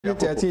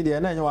2013 dey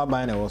na nyawa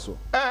ban na wo so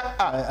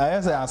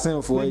I say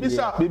asenfo we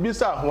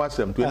bisa ho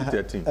asem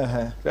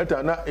 2013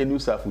 later na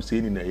Enusa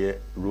Fuseni na ye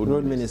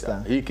road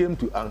minister. He came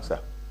to answer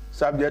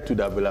subject to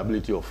the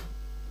availability of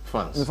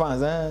funds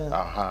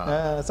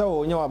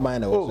so nyawa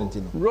ban na wo so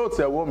ntino roads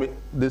e wo me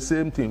the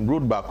same thing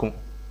road back on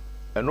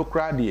eno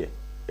kra de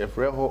e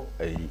frɛ ho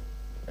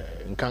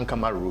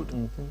Nkankama road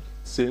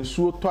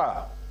sensuo to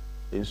a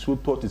ensuo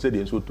to te say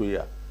de ensuo to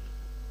ya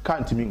ka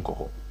ntimi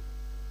nkɔ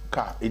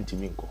ka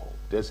ntimi nkɔ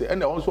they say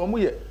and also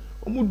omuye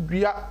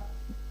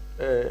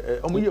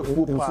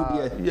food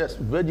yes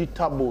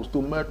vegetables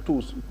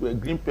tomatoes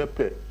green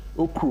pepper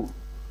okro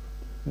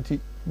nti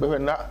be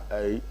na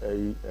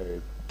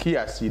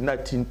kiasi na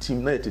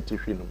tintim na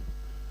etetehwe no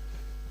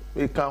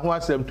e kan ho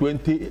asem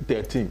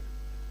 2013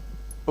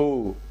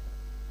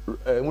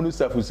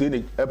 Unauthorized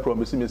Fuseni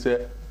promise me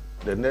say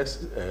the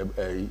next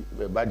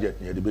budget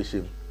near the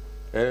bishop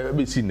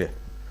be seen there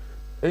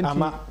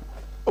ama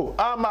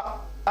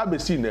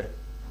abesi ne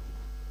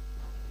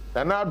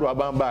na ado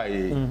abamba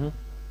ye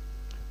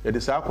ye de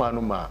sa kwa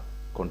no ma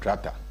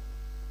contractor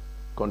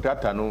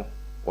no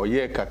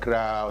oye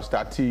kakra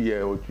start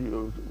ye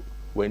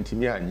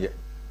wentimi anye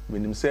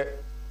menim se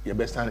ye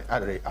besan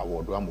are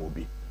award ama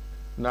obi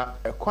na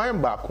ekwan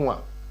ba ko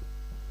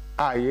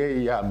a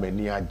ye ya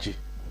mani age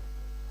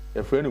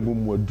e fre no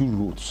bumuadu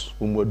roads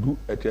bumuadu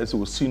etrese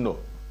osino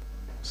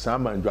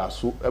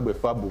samandwaso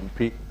ebefa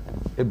bompe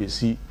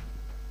ebesi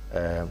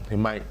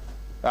himai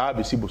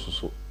abesi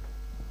bososo.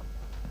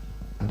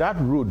 That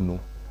road no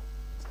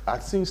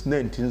since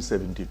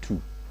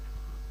 1972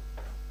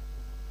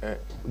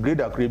 Great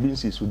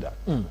Akrabinsi Suda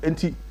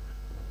enti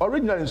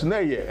originally so na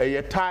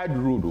ye tied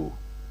road o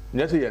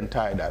nya say ye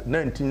tied that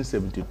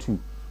 1972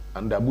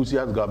 under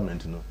Busia's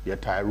government no ye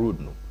tied road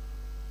no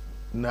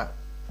na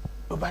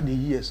over the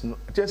years no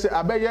just say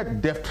abeye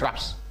death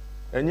traps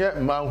enye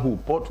manhole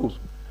potholes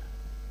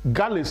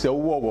galleys e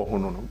wo ho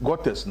no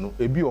gutters no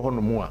ebi ho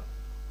no mo a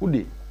wo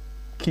de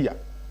kia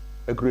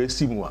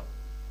agresi mu a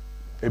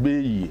ebe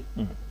yi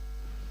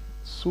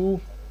so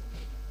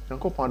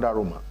yanko panda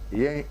roma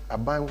yen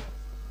aban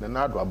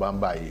na ado aban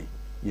ba ye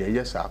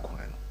yes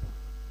akwan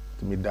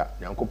to me da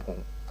yanko pon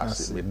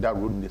ase me da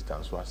road minister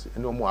so ase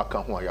ene omo aka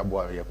ho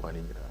ayabo aye kwan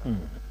ni nyina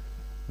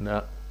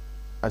na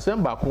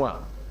asem ba ko a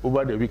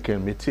over the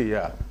weekend me tie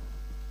ya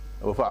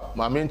ofa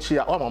ma me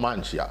nchia o mama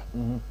nchia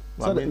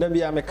so da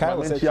bia me kai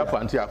wo se chia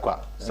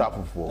Fanteakwa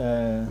safofo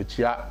me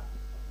chia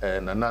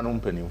na nanu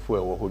mpanimfo e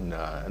wo ho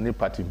nyina ne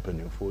party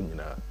mpanimfo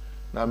nyina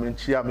na me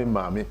chia me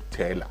maame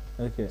Taylor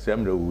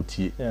semre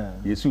wutie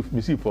yesu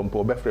misi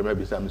fompo be frem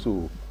abisa me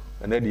so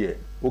na de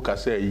wo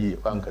kasa yi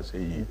wan kasa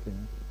yi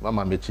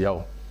mama me chia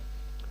wo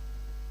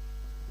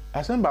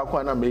asem ba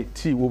kwa na me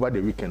tea over the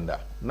weekend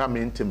na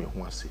me nteme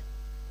ho ase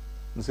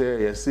nse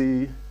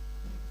yesi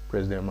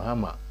President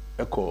Mahama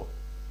eko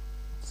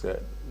se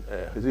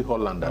hezi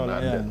Holland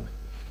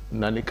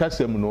na ne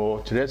kasem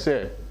no kire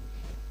se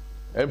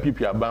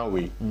MPP aban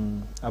we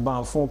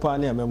abanfo pa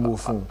ne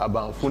amamofo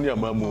abanfo ne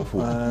amamofo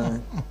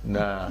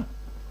na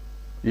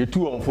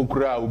yetu onfo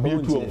kura obi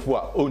yetu onfo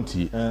a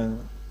onti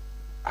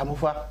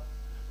amofa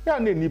ya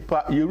ne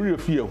nipa yerure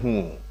fie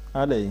hu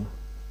adai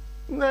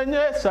na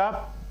nye sa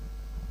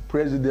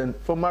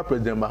former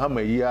president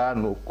Mahama ya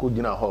no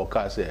kogina ho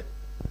ka se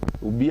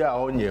obi a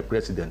onye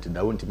president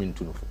da wontimi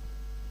ntunufo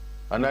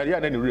anari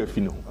na ne rure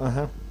fi ne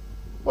hu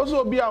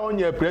also obi a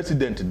onye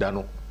president da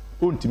no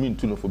ontimi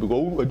ntunufo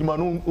because aduma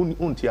no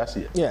onti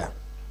ase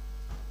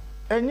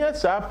enye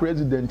sa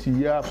president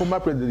ya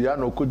former president ya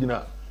no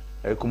kogina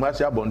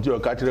Kumasi abonti o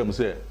ka kire mu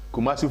se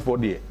Kumasi for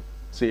there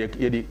se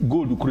ye di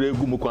gold kura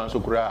egu mu kwan so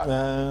kura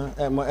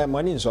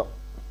money nso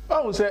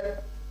o se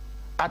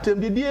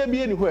atemde die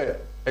bi eni ho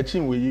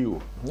echin weyi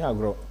o nya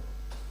agro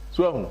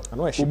so ahun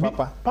obi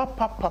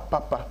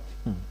papa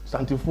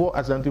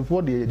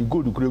santifo de ye di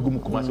gold kura egu mu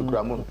Kumasi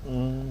kura mu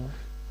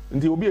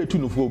nti obi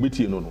etunufo obi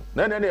tie no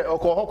na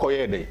hokọ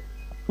ye dey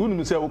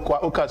unu se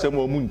o ka se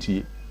mo mu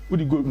ntie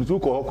udi gold nti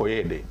ko hokọ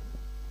ye dey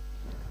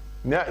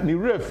na ni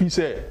refi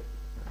se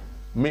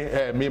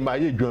me ma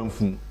ye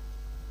dwanfun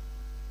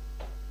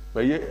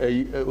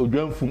ye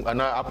odwanfun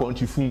ana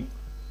aponchifun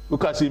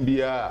ukase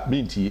bia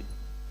binti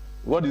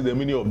what is the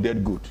meaning of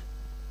dead goat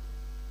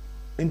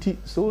enti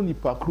so ni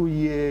pakro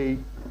ye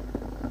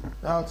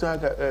now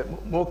taka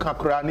mo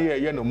kakra ne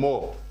ye no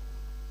more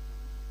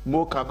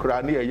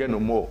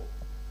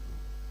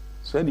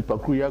so ni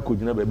pakro ya ko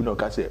gina ba bi na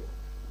okase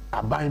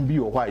aban bi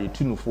o hwa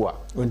yetunufo a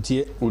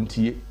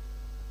ontie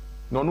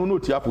no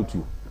ti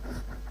apotu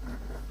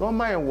no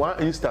mind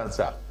one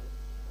instance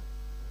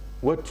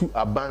what to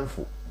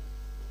abanfo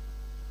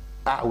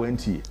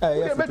wenti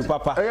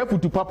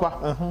futu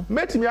papa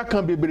metimi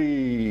aka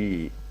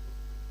bebre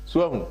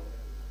so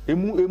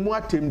emu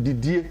atem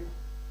didie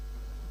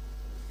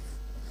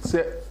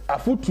se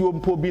afutuo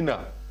mpo bi na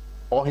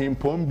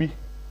ohimpom bi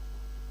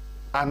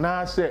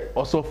ana se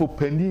osofo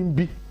panin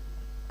bi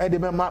de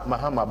be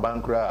Mahama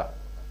bankra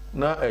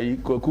na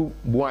koku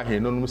buahe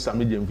no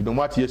sami jemfi no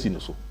mati yesi no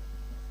so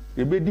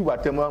ebe di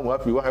watema wa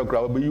fi wa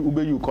kra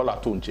ubeyi kola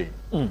to nche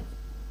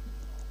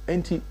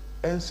enti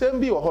ensem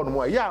bi wo ho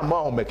no ya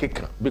ma o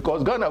mekeka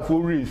because Ghana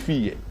for real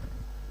fee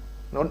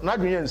no na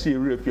dwen see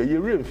real fee ye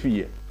real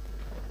fee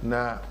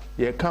na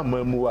ye ka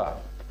mamu a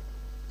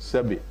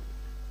sebe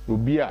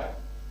obi a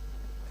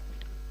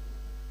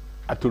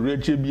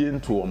atoreche bi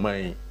ento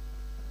oman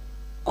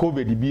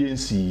COVID bi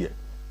ensi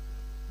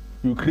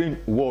Ukraine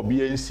war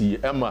bi ensi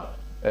ema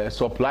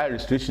supply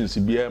restrictions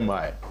bi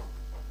ema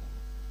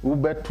wo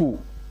beto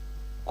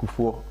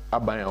kufo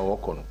aban a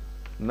woko no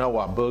now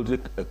we build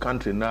a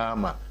country now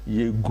ma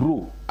ye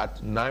grow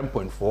at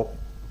 9.4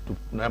 to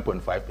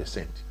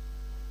 9.5%.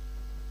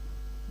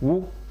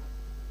 Wo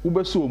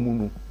be so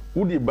mu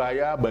no di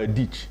baya ba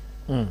ditch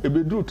e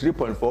be do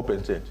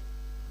 3.4%.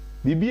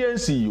 The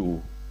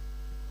BNC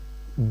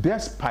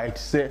despite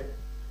say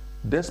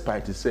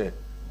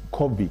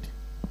COVID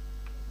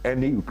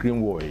and the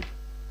Ukraine war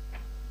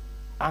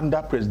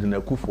under President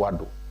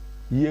Akufo-Addo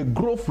ye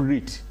growth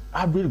rate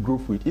average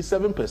growth rate is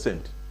 7%.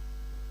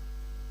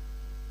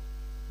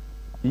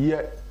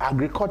 Yeah,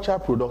 agricultural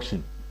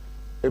production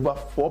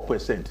about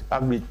 4%,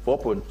 average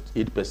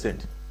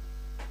 4.8%.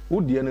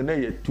 Would the end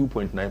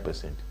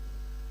 2.9%.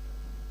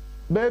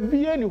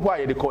 Baby,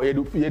 anyway,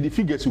 the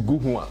figures you go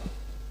one,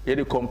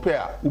 you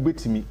compare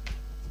ubetimi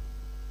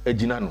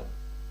ejinano.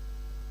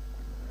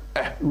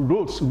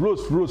 Roads,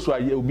 why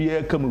you be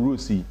a come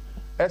roadsy,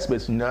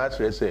 especially now,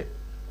 say,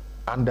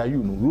 under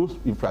you know, roads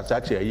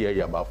infrastructure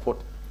here about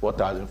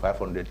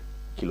 4,500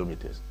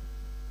 kilometers.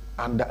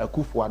 Under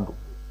Akufo-Addo.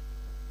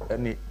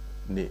 Any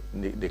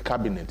the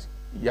cabinet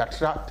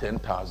yatra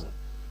 10,000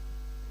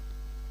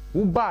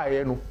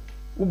 ubaye no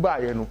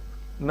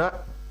na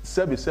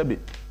sebi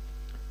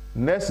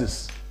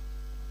nurses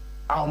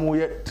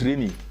amoye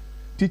training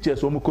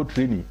teachers omko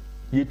training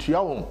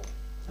yetua won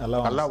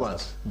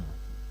allowance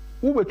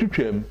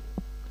ubetwetwam.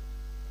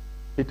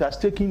 It has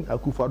taken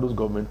Akufo-Addo's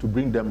government to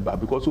bring them back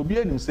because obi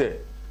enim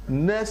say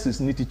nurses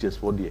need teachers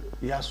for there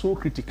they are so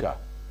critical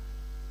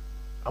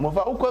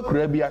amofa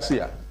ukwa bi ase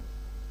a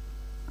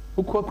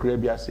ukwa kura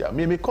bi ase a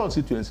me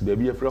constituency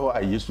baby e frɛ ho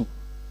ayesu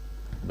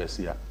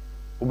besia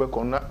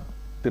ubekona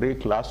 3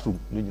 classroom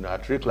ni nyina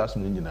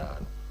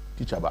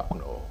teacher ba ko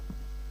no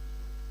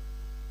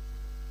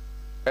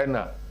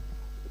ena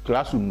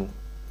classroom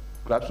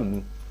class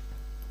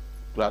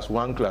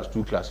 1 class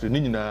 2 class 3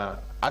 ni nyina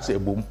ase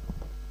bom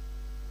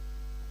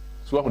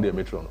so how dey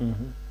metro no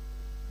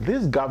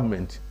this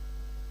government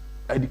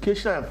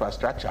educational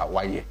infrastructure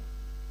why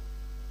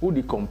who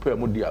they compare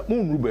mo dia mo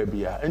nru ba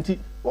bia enti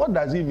what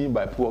does it mean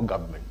by poor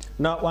government?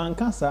 Now one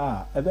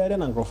kasa e be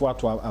na nkrofo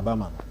ato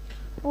abama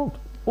o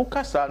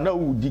kasa na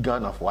wo di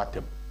Ghana for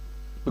atem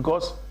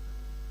because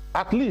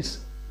at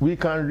least we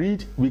can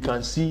read, we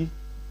can see,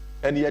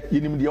 and yet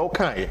you can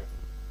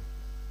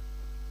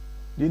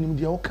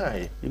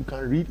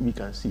read, we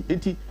can see.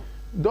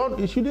 Don't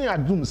you shouldn't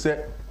assume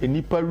say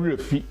any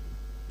refi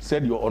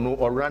said you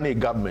or run a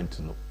government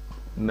no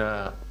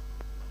na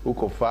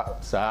ukofa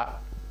sa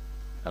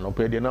and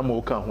opede na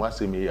mo kan ho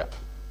asemi ya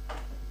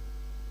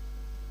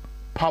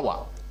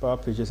power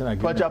purchasing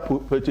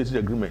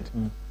agreement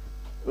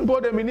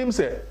but the minimum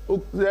say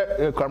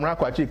Kamara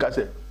Kwachi ka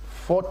say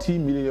 $40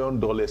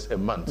 million a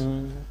month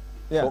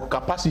for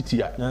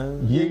capacity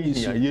ye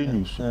use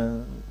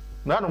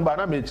na no ba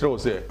na me kire o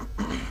say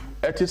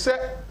eti say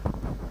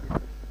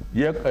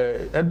ye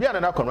bia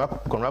na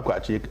Kamara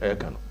Kwachi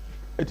ka no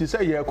eti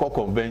say ye call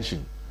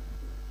convention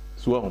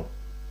so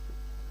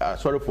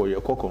sorry for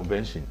your call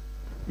convention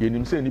ye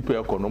nim say ni per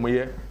economy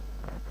ye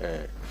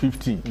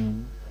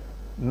 15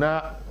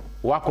 na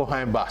wako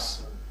high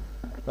bus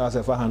that's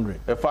a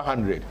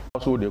 500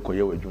 also they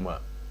koye wadwuma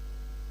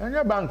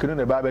anya bank no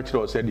na ba be kire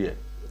o say de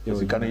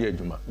sika na ye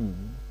adwuma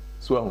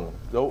so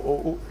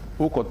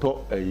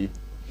ukoto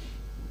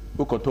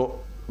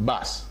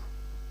bus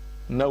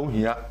na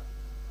uhia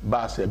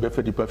bus e be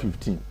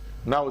 15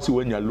 na o si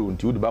wanya loan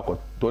ti wo de ba ko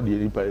to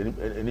de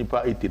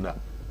nipa 80 na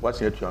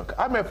what's your trunk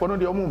am for no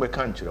de omo be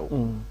kan kire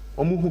wo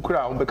omo hu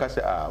kra o be ka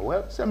say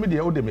well say me de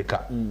o de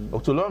meka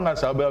so long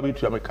as I be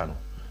to meka no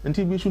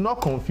until we should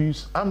not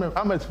confuse am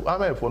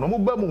for no mo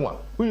ba mu wa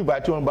we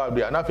invite on ba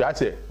bia na fi I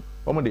say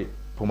omo de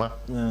poma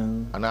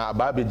ana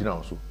aba be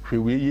gina so hwe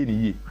we ye ni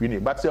ye hwe ni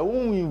but say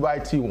we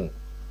invite you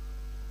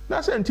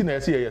that's anything I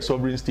say a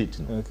sovereign state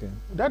no? Okay,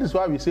 that is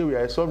why we say we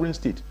are a sovereign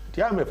state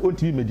the IMF on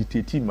TV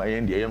meditate my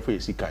end there for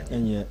esikan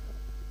enye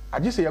I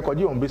just say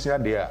yakoje on besia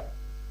there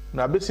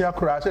na besia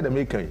kura say the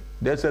make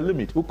there's a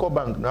limit who call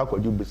bank na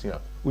akoje besia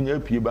unya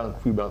pie bank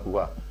free bank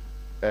wa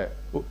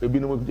ebi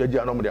no jaji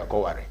anom de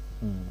akoware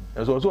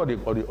and so also the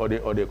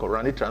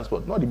run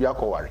transport not the be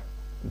akoware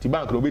nti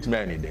bank no beti me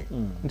anything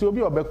nti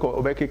obi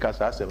obeke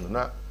kasa asem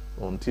na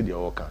until the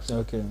workers.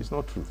 Okay, it's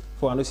not true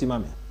for no si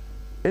mame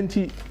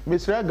enti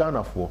Mr.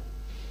 Ghana for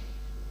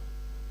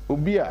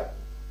obi a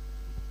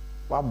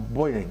wa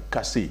boy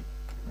kase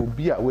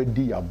obi a we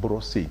di abro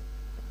say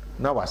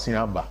na wasen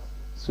aba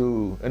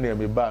so ene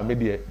me ba me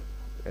de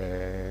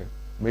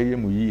meye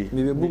mu yie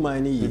me be bu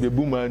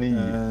man ni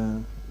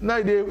na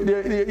de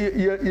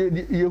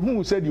ye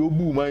hu said you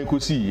bu man ko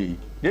si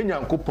ye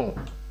Nyankopon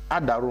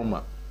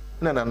adaroma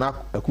na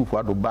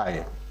akufo-addo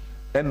buy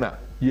na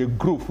ye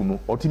growth no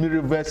ultimately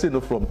reverse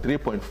no from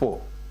 3.4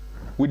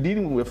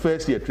 within the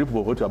first year trip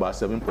over to about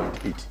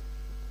 7.8.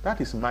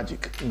 That is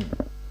magic.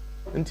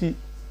 Nti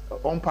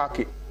unpack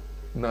it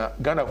na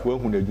Ghana for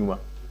hu na adwuma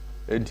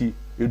nti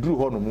eduru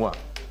ho no mo a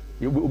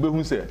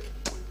obehu se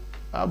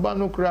aba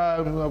no kra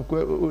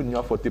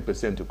onya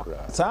 40%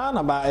 kra sa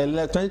na ba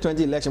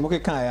 2020 election mo ke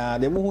kan ya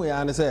de mo hu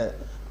ya ne se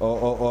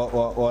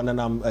o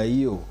nanam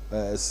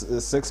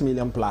 6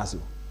 million plus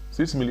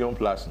 6 million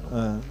plus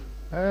no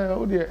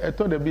o de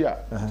eto de bia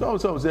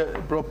so say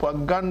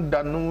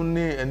propaganda no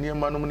ne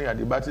eniema no ne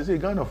ade but say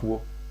Ghana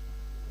for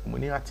mo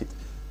ni ate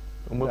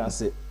mo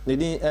ase ne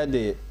din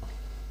de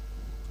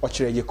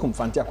Okyere Agyekum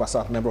Fanteakwa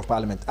South Member of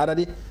Parliament.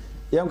 Adadi,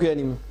 yanku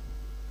yanim.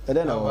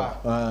 Ede na wa.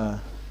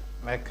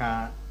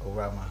 Meka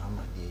owura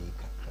Muhammad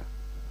kakra.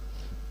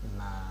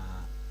 Na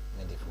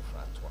me de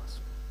fufura to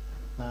aso.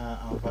 Na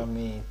amfa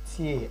me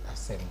tie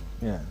asem.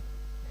 Yeah.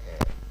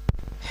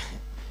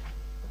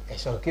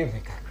 Shoke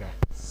me kakra.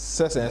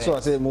 Sese so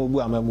say mo bu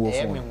amamu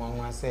ofo. Me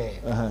nwanwa say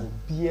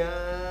bia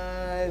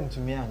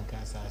ntumi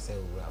anka say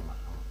owura Muhammad.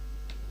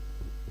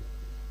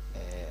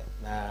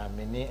 Na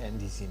many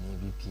NDC ni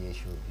BPA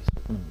show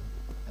this.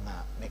 Na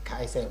me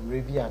kai say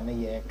review na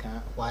ye ka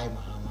why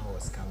Mahama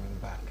was coming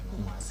back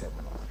no ma say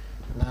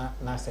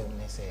na say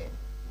me say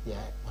ya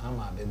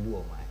Mahama be bu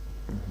o mai.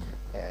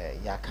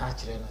 Ya ka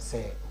kire na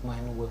say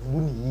kwan no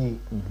wahu ni yi.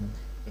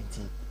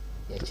 Enti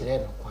ya kire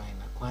no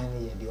kwan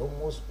ni ye dey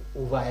almost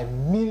over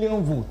 1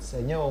 million votes.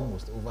 Enya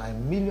almost over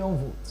 1 million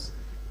votes.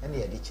 And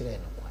ye dey kire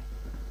no kwan.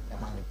 E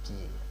ma no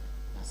pie.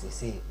 Na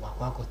say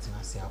wakwa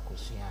akotina say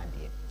akosua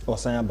ade.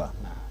 Osanyaba.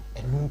 Na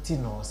enunti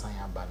no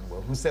osanyaba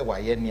no hu se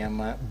waye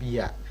niama bi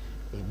a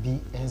ebi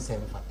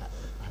ensem fata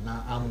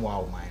ana amwa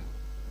oman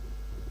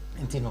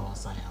enti no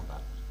osanyaba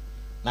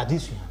na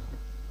disua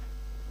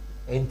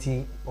no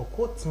enti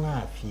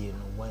okotna afie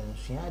no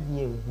wansua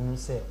de ehunu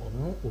se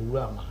ono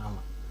owura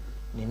Mahama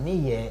ne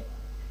ye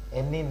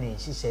ene ne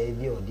hihye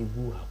bi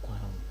odigu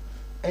akwan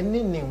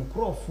ene ne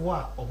nkrofo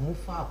a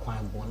omufa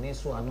akwan bone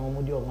so ana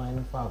omudi oman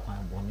no fa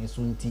akwan bone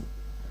so nti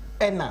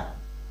ena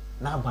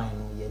na ban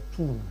no ye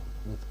tu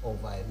with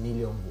over 1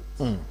 million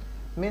votes.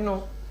 Me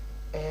no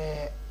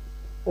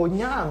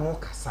onya no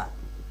kasa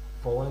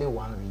for only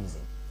one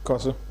reason.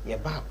 Koso Ye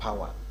ba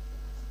power.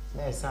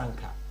 Na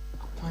esanka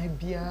akwan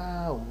bia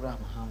owura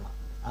Mahama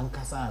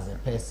ankasa as a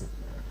person.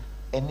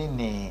 Ene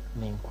ne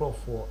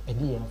nkrofo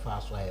edi ye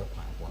mfa so aye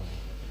kwan bone.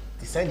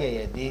 Ti say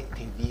ye de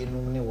TV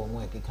no ne wo mo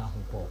ekeka ho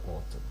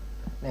kokoto.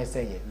 Na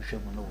say ye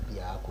hwehwem no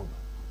bia akono.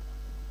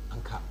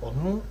 Anka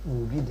onu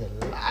will be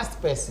the last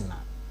person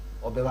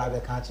obeba be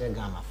ka kire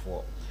Ghana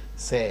for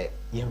say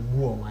ye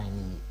bu o man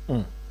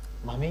yi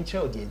ma me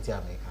kire odi enti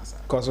America sa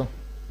koso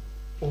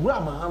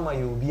owura Mahama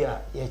ye obi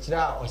a ye kire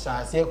a o sha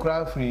ase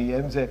kra free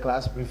ye say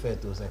class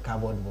prefect o say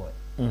cardboard boy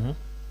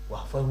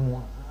wa fa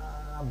mu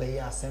abe ye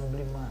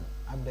assemblyman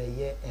abe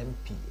ye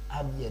MP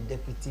abe ye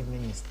deputy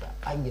minister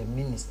aye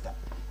minister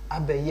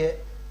abe ye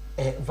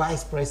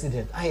vice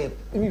president aye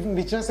even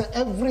be say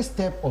every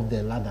step of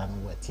the ladder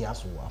no we tia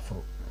so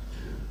afro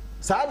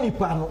sa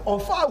nipa no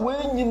ofa we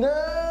nyina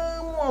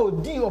mo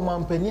odi o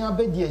mampani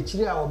abedi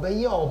akire a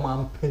obeye o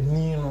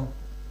mampani no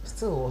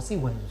still o si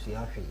wan su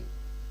ahwe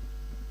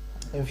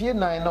enfie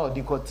nan na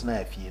odi kotena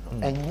afie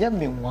no enye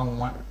me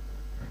nwanwa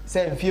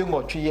se enfie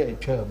ngotwe ye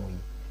atwa mu yi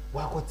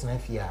wa kotena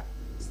afie a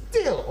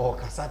still o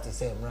kasati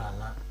se mra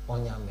na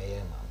onya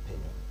meye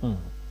mampani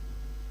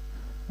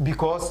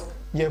because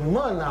ye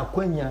man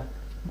akwanya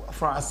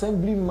for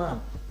assemblyman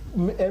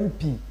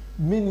MP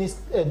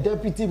minister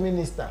deputy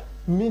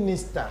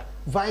minister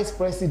vice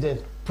president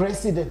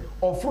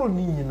ofro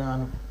ni nyina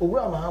no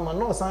owura Mahama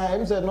no san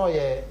am say no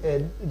ye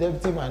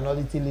deputy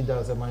minority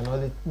leader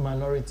or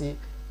minority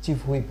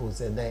chief whip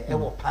say there e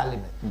wo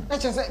parliament na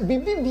che say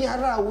bibi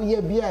biara wo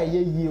ye bia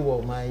ye yi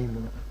wo man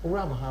mu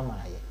owura Mahama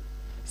ye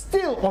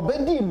still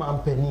obedi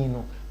mampani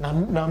no na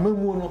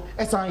mamu no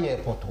e san ye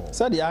poto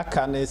say the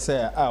aka ne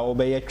say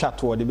obeye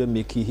twato de be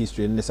make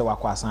history ne say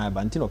wakwa san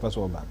aba nti no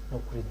person oba no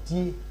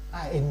kredi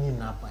eni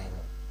na ban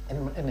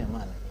no ene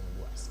man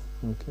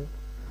okay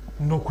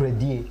no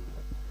credit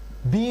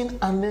being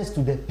honest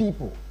to the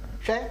people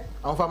shey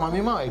am for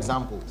my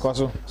example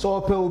koso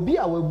so pe obi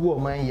a webu o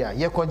man ya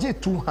ye koje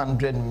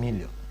 200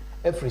 million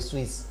every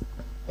Swiss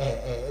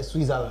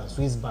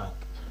bank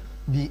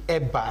bi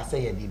eba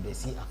say ye dey be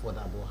see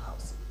affordable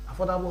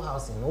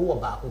housing no wo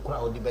ba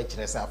akokora odi be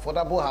kire say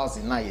affordable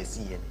housing na ye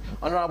see ye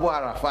honorable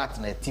Arafat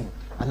na team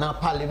ana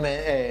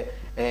parliament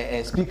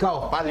speaker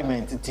of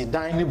parliament ti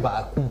dan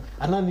back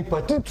ana ni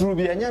party true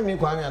bi anya me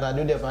kwa me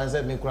adado de fan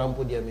say me kura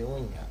mpo de me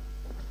wonya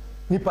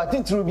ni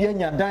party true bi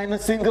anya dan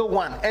single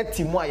one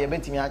etimu a ye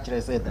betimi a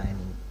kire say dan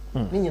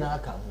ni nyina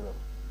aka huro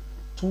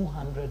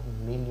 $200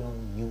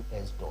 million.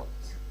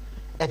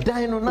 A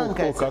dan no na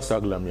nka ka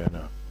saglam ya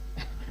na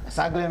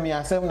saglam ya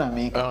asem na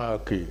me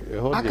okay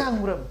aka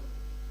huro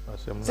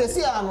se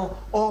si ano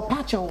o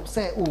pacho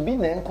say obi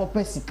na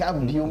enkopa sika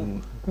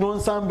biom no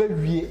nsambe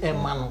wie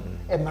ema no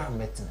ema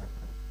metina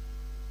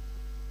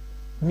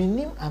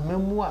minim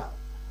amamua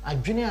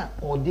adwene a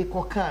ɔde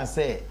kɔka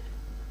sɛ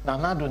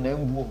nanado na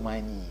mbu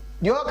ɔman ni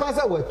deɛ ɔka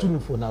sɛ watu no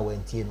fo na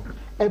wantie no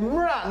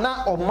emra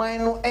na ɔman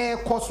no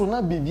ɛkɔ so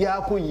na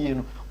bibia akɔ yie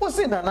no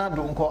ɔse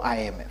nanado nkɔ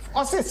IMF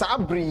ɔse saa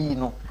bere yi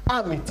no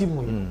ameti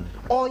mu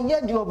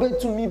ɔyɛ deɛ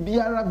ɔbɛtumi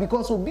biara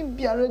because obi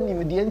biara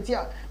nim deɛ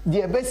ntia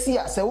deɛ bɛsi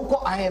a sɛ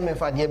wokɔ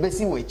IMF a deɛ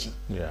bɛsi w'akyi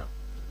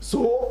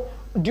so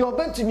deɛ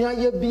ɔbɛtumi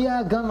ayɛ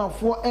biara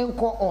Ghanafoɔ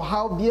ɛnkɔ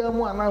ɔhaw biara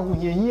mu ana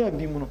ahohiahia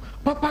bi mu no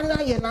papa na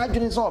yɛ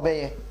n'adwene sɛ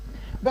ɔbɛyɛ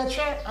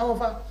bɛhwɛ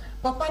amofa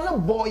papa no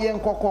bɔ yɛn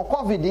kɔkɔ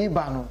COVID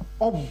ba no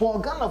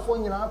ɔbɔ Ghanafoɔ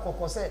nyinaa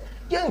kɔkɔ sɛ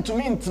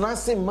yɛntumi ntena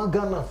se ma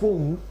Ghanafoɔ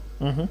wu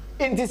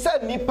nti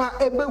sɛ nipa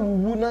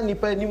ɛbɛwuwu na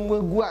nipa anim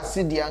egu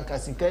ase deɛ anka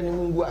sika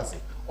anim egu ase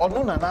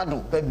ɔno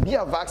nanado baabi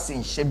a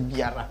vaccine hyɛ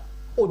biara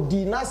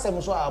odi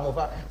n'asɛm so a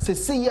amofa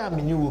sese yɛ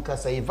amini wo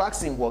kasa yɛ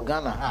vaccine wɔ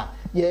Ghana ha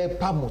yɛ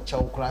pa mo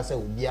kyɛw koraa sɛ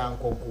obi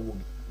ankɔnkɔ wɔ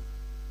bi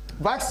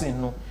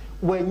vaccine no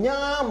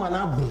wɔnya ma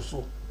na aburu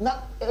so na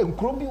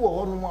nkuro bi wɔ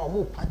hɔ nom a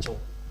ɔmo pa kyɛw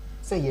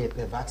sɛ yɛ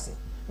pɛ vaccine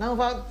na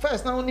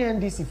first na only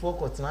NDC for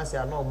kɔtena se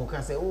ana ɔmo ka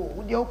sɛ oh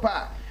wo deɛ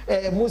opa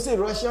mo se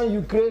Russia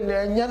Ukraine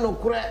ɛnyɛ no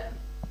korɛ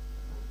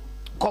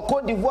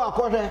Côte d'Ivoire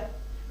kɔhwɛ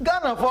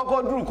Ghana for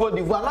kɔduru Côte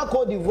d'Ivoire na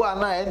Côte d'Ivoire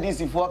na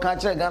NDC for ka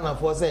kyerɛ Ghana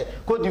for sɛ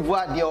Côte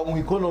d'Ivoire deɛ ɔmo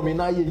economy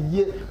na yɛ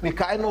yie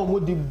mekae na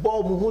ɔmo di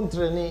bɔ ɔmo ho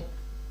ntrene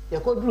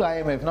yɛ kɔduru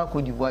IMF na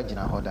Côte d'Ivoire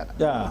gyina hɔ da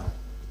yeah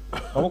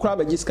ɔmo kora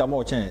bɛgye sika ma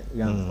ɔkyɛn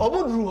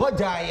ɔmo duru hɔ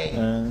gyaa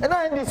yɛn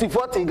ɛna NDC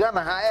for te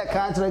Ghana ha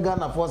ka kyerɛ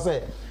Ghana for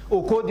sɛ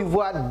o Côte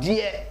d'Ivoire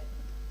deɛ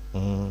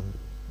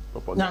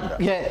na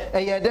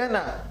yeah then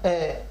na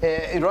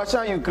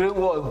Russia Ukraine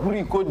war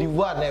huri Côte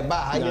d'Ivoire na ba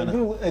ha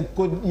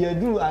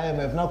yedu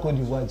IMF na Côte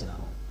d'Ivoire jina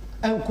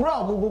and kura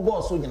omugo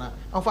go so jina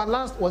and for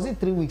last was it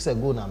 3 weeks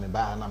ago na me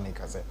ba na me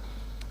ka say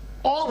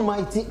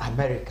almighty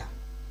America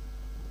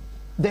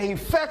the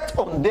effect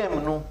on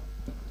them no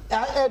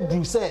I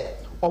do say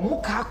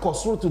omu ka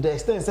akosoro to the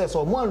extent say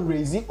so omu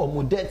raise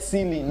omu debt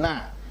ceiling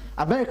na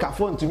America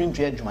for ntumi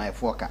ntwe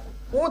adwumayefo ka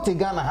what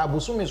Ghana ha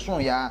busumi so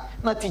ya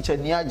na teacher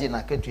ni age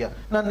na ketua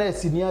na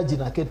nurse ni age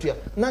na ketua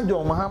na de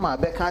omahama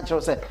be ka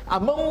kire say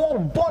amanwo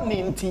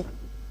boni nti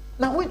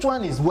na which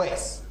one is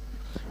worse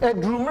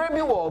edrumre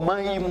bi wo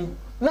manyi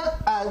na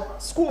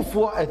school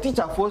for a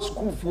teacher for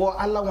school for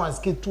allowance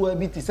ketua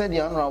bi ti say the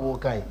honorable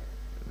kai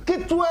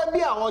ketua bi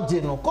a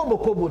oje no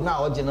kobo na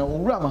oje na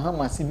owura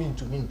mahama sibi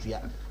ntumi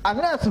ntua a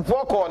nurse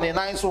for call ni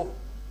nan so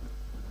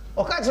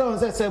o ka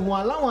kire say mo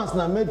allowance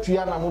na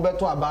metua na mo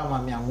beto aba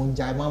ma me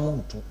amunjai ma mo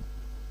ntu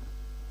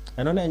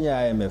eno na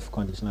nya IMF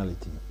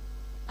conditionality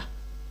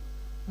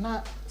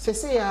na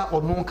sese ya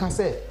onu ka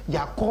se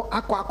yakọ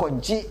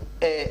akọji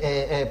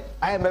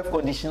IMF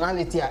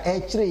conditionality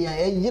a kire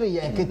yan yire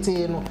yan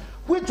kete no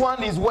which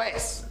one is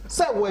worse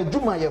say we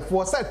adwuma ye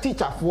for say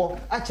teacher for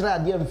akire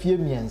ade amfie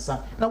miensa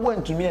na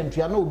wantumi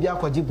antua na obi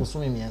akọji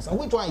bosom miensa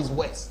which one is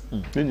worse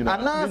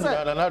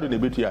nanado ne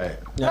betua ye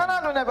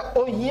nanado ne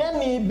ohie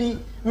ni bi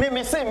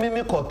me say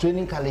me ko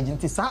training college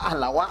nti sa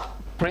alawa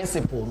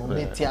principle no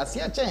betiase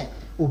a chen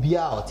obi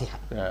a oti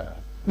ha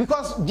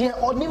because the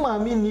onima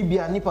mi ni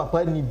bia ni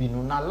papa ni bi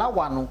no na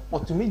lawa no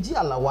otumiji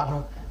alawa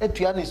no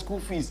etua ni school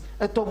fees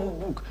etom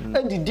book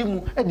edidi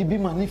mu edibi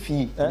ma ni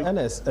fee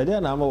ns ede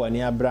na ama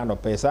wani abra no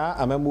pesa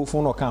amembu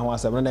fun no kan ho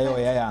asem na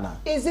ye ya na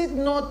is it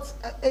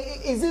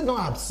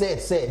not upset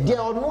say they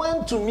are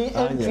known to me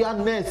etua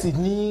nurse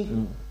ni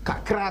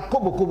kakra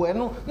kobo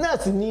eno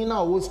nurse ni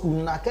na wo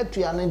school na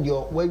ketua na de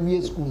wa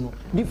wie school no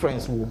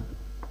difference wo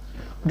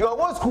the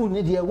old school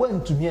ni dey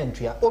went to me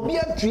antua obi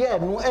antua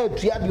no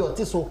atua de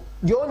ote so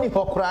de oni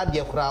hokra de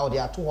kra o de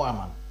ato ho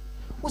ama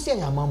wo se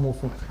ya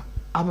mamofu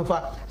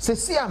amefa se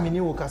si amini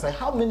wo kasa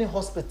how many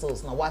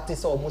hospitals na what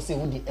is almost say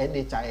with the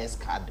NHIS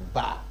card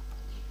ba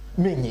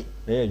menye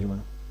adwuma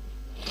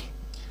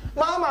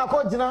mama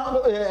ko jina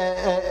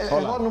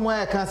no mo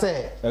ya ka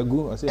say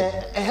agu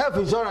health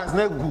insurance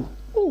na agu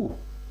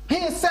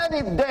he said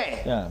it there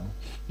yeah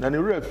na the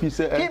ref he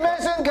said he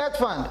mentioned get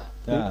fund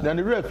na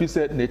the ref he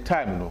said the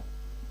time no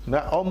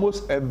now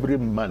almost every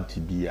month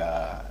be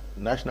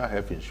national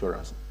health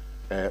insurance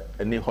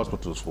any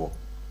hospitals for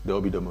there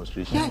will be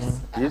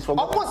demonstrations. Yes for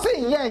almost say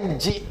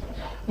yenji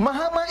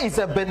Mahama is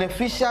a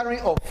beneficiary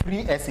of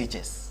free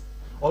SHS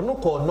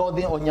onu ko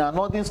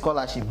northern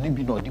scholarship ni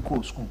bi no di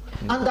ko school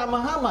and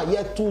Mahama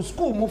yet to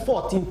school mu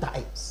 14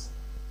 times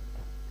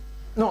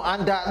no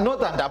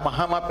not under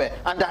Mahama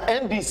under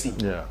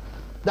NDC yeah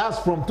that's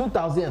from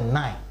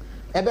 2009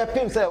 ebe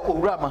pim say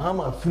owura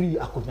Mahama free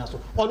akonya so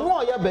onu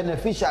oya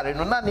beneficiary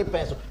no na ni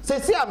penso say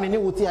see ameni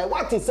wuti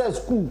what is say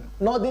school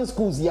northern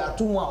schools ya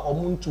tumu a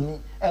omuntumi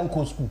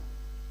enko school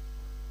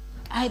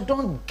I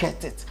don't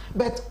get it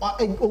but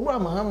owura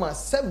Mahama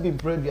said be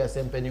previous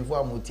empenifo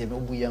amotie no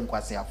bu ye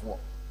nkwase afo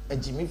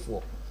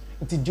agimifo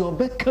nti de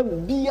obeka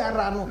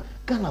biara no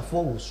Ghana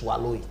for will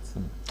swallow it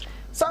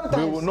sometimes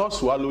we will not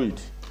swallow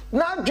it.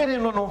 No.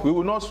 We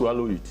will not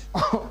swallow it.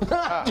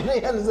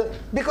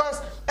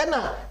 Because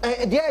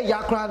there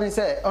Yakra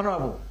say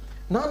honorable.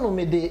 Now no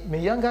me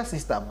younger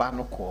sister ba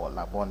no call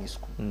Laboni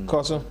school.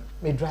 Cause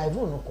me drive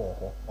no call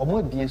her. Or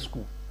mo be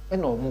school. E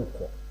no mo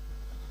call.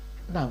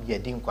 na ye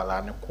din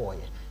kwala ne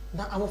koye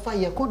na amofa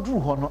ye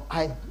kodru ho no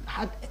I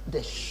had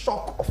the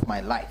shock of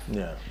my life.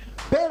 Yeah.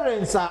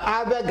 Parents are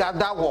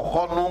abegada wo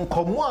ho no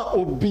nkomo a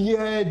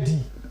obia di.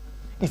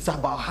 It's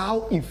about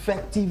how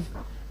effective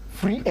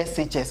free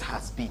SHS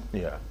has been.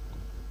 Yeah.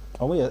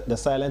 The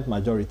silent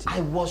majority.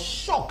 I was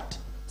shocked.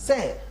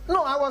 Say,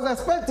 no, I was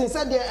expecting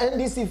say the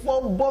NDC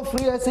form both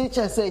free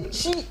SHS say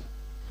chi.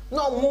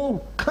 No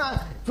more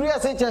free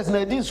SHS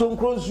na di so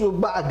cross you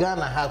ba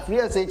Ghana have free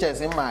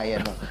SHS in my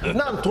no.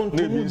 Na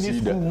tonton ni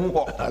school mu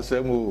ho.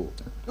 Asemo.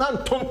 Na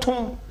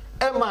tonton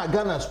e ma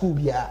Ghana school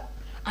bia.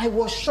 I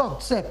was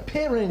shocked. Say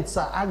parents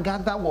are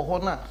agada wo ho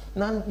na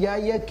ya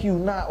ye queue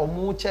na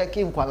omu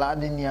checking kwala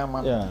de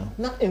niama.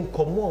 Na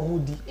enkomo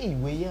omu di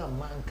we ya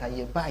man ka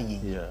ye ba ye.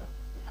 Yeah.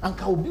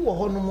 Anka obi wo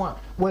ho no mu a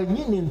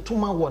wanyi ne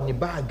ntoma wo ne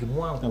bag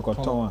mu an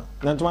nkoton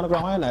a na ntoma no kwa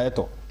hwan na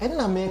eto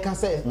enna me ka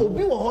say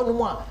obi wo ho no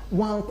mu a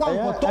wan kwa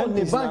nkoton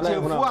ne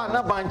banche fu a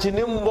na banche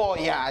ne mbo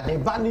ya ne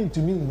ba ne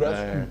ntumi nwura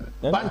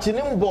school banche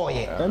ne mbo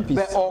ye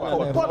be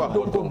okoton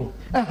do komi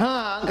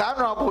anka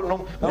no abo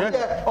no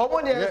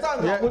omo ne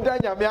san ko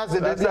danya me ase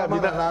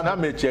de na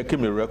me check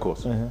me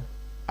records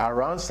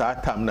around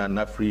that time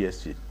na free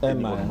estate na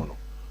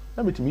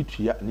me timi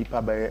tua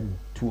nipa ba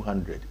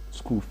 200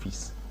 school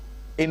fees.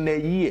 In a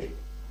year,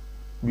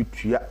 we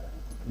try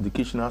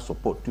educational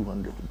support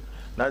 200.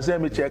 Now, say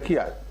me check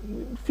here.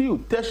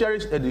 Few tertiary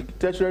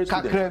students.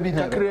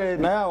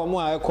 Na omo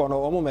a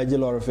ekono omo meje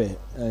lorry fare.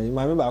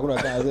 My member akuro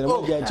kan say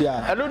mo get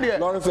here.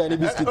 Lorry fare ni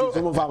biscuit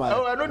so mo farmer.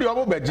 Oh, I know the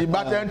omo beji,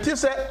 but enti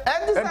say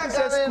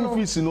school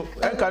fees no.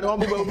 En kan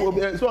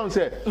omo so am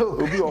say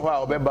obi o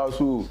ha obeba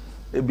so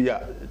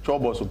ebia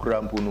chobo so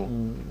krampo no.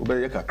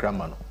 Obe ye kakra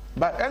ma no.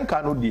 But en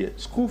kan no there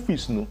school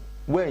fees no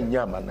when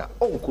nyama na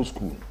onko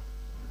school.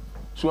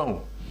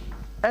 So,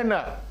 and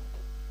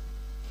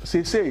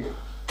say,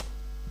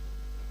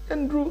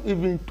 Andrew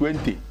even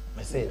 20.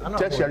 I say,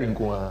 tertiary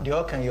inko.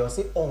 The can you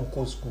say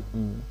onko school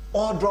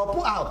or drop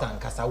out and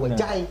kasa we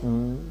jai.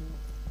 And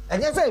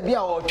yes, I be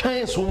our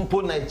Chinese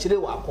sumpo na chile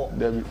wako.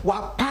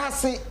 Wa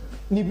pass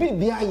ni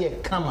bibia ye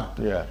kama.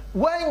 Yeah.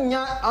 When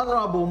ya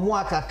honorable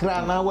Mwaka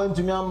kra na went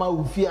to me ama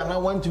ufia na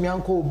went to me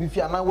anko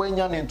ubifia na when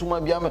ya ntuma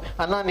bia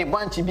ana ne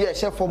banch bia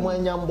chef for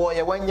mwanya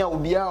mboye when ya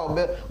ubia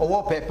obe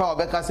owo pepa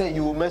obeka say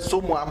you me so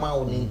mu ama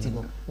oni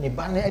ntino. Ne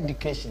ban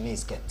education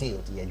is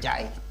curtailed ye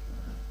jai.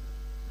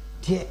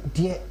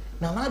 Die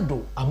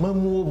nanado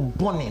amamu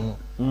bone no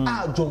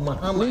ajo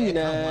mahama ni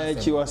na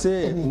chi wo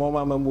say mo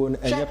amamu no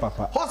enye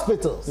papa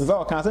hospitals in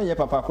fact kan say enye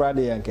papa kra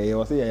de yanke ye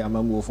wo say ya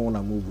amamu fun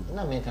na mubu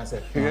na me kan say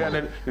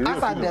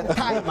as at the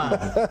time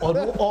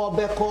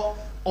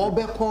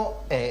obeko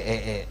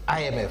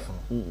IMF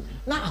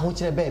na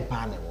ahochire be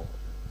pa ne wo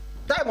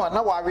time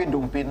na wa read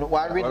dompe no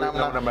wa read na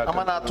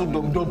amana to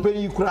dompe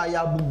yi kura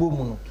ya bubo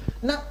mu no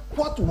na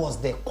what was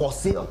the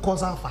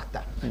causal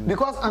factor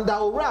because under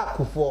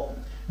akufo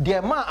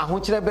the man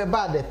ahochire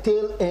beba the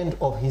tail end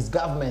of his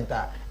government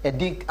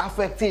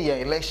affecting your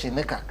election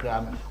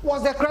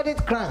was the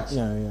credit crunch.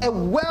 A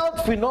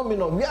wealth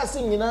phenomenon. We are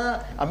seeing in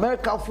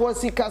America for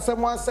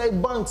someone say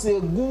banks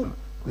go.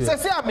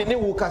 Say amene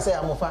wo ka say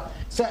amofa.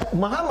 Say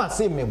Mahama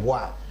say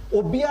meboa.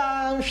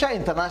 Obia nhwa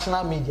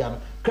international media.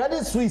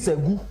 Credit Suisse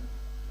egu.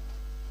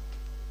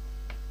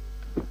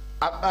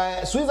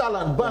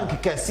 Switzerland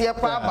bank kese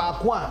pa ba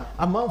ko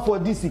a man for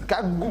this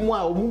ka gumu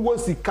a omuwo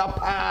sika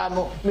pa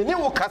no me ne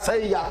wo kasa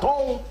ya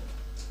ton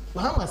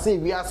Mahama say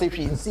we are say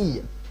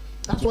hwinsi.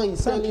 That's why he's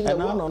selling the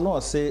world. No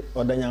say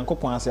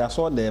odanyankopon ase I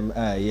saw them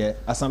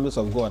Assemblies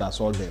of God I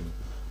saw them.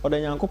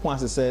 Odanyankopon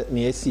ase say na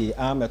esi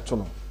ameto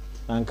no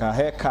anka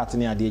haircut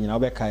ni ade nyina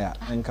obeka ya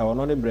anka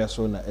ono ne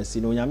breso na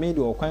esi no nyame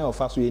de okwan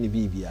ofa so ye ni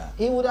bibia.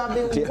 He would have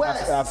been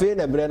worse. Afi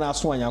na bre na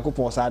so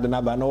anyankopon sa ade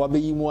na ba na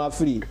wabeyi mu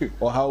afri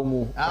ohaw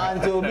mu.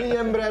 Ante obi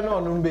yembre no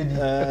no mbedi.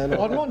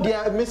 Ono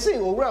dia me say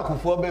owura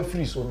akufo be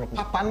free so no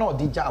papa na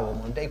odija wo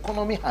mo. The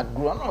economy had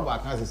grown no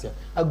about can say.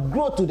 A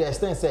grow to the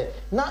extent say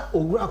na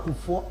owura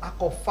akufo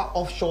akofa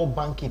offshore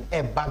banking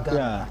e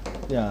baga.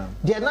 Yeah.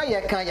 Dia na ye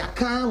kan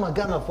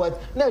magana for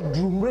na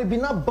drumre bi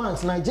na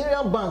banks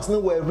Nigerian banks no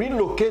were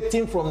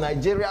relocating from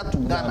Nigeria to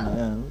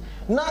Ghana.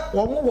 Na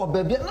omo wo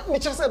bebia na me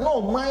che say na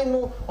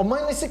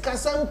oman ni sika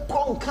san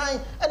konkan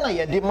e na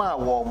ye de ma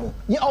wo mo.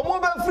 Ye omo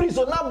be free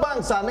so na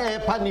banks are na e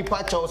pa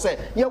nipa che say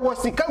ye wo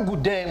sika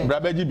gudem.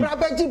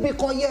 Brabeji bi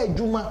ko ye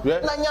adwuma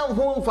na nya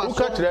ho mfa so.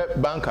 Uka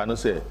kire banka no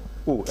say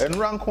oh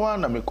enra nko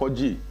na me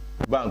koji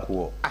bank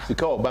wo.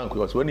 Sika wo bank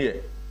wo so ne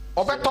ye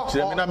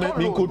obeto na me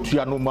ko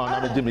tua no ma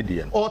na me je me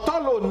die no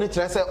otolo ni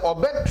kire say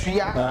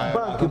obetua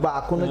bank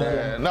ba ko no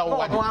na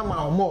no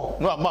ama mo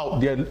no ama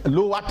the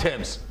lower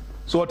terms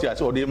so what you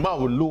say or the amount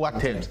with lower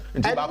terms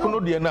nti ba ko no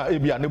die na e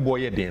bia ne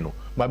boy den no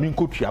ma me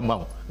ko tua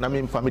ma na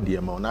me mfa me die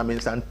ma na me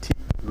santi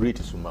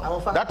rate so ma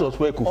that was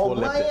where Kofi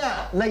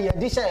left na ye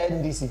disha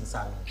NDC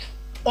san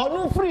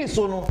onu free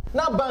so no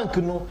na bank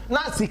no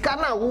na sika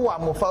na wo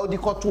amofa odi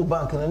ko to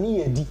bank na ni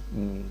ye di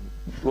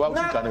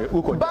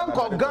Bank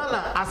of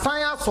Ghana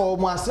assign so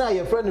mo assign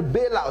your friend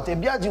bailout e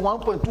biaji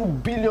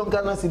 1.2 billion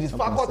Ghana cedis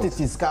faculty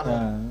is scam.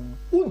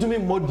 Undumi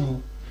modi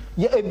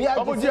ye ebi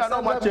agye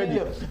na ma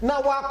chedi na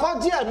wa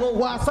akɔgye no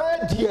wa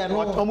san die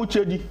no omu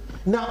chedi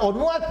na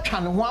ɔno atwa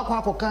ne ho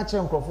akɔka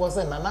kyerɛ nkrɔfoɔ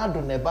sɛ na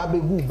nado na ba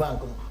begu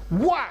bank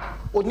no wa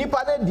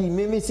onipa na di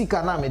meme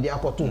sika na me de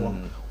akɔto ho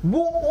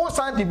wo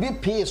san de bi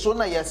pay so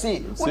na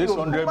yɛse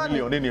 600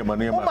 million ne ma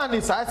wo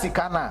ni saa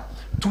sika na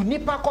to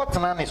nipa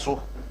kɔtena ne so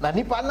na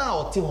nipa na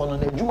ɔte hɔ no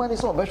na adwuma ne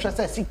sɛ ɔbɛhwɛ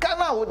sɛ sika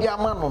na wo de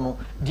ama no no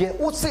de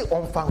wo se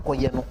ɔmfa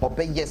nkɔyɛ no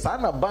ɔbɛyɛ saa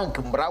na bank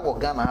mbra wɔ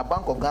Ghana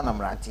Bank of Ghana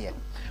mrateɛ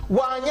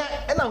wanya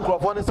ɛna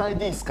nkrɔfoɔ ne san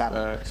di sika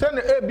no sɛ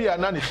ne ebia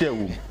na ne share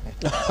wo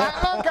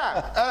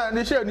anaka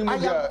ne share ni mu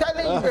dia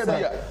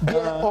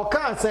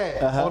ɔka sɛ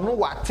ɔno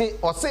wate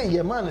ɔse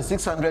yɛ man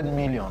 600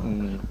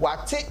 million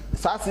wate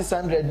saa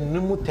 600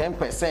 no mu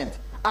 10%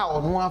 a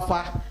ɔno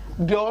afa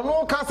de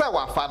ɔno ka sɛ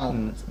wafa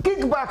no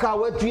kickback a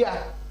watua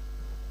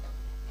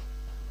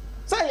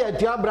sɛ yɛ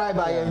tua bribe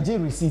a yɛ gye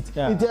receipt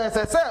it is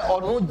sɛ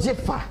ɔno gye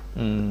fa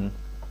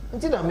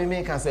nti na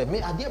me ka sɛ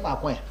me adeɛ ba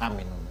ko ha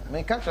me no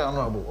me ka hwɛ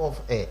no abo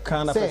of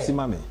kana pesi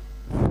mame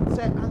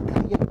sɛ anka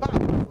yɛ ba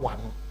wa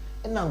no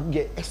na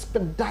yɛ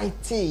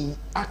expedite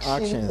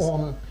action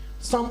on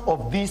some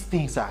of these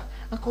things a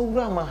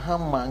akɔwura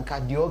mahama nka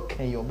deɛ ɔka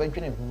yɛ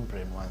ɔbɛdwene ho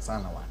mprɛ no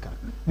ansa na waka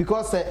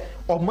because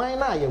ɔman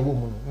na yɛ wɔ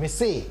mu no me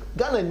say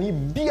Ghana ni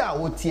bia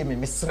wotie me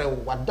mesrɛ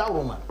wo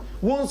wadaroma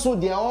wo nso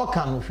deɛ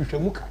ɔka no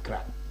hwehwɛ mu kakra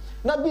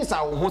na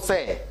bisa wo ho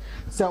sɛ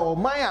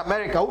ɔman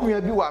America wo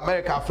nua bi wɔ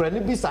America frɛ ne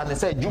bisa ne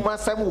sɛ dwuma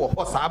sɛm wɔ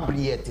hɔ saa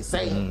bere te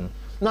sɛ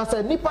na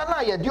sɛ nipa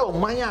na yɛ de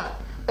ɔman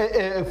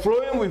a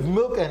flowing with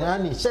milk and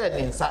honey share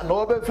ne nsa na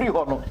ɔbɛ free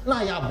hɔ no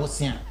na yɛ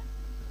abosia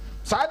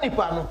saa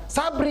nipa no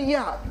saa bere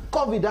ya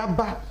COVID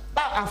aba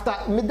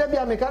after me da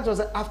bia me ka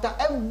say after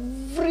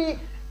every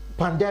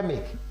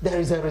pandemic there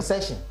is a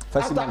recession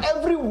after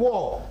every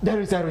war there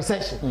is a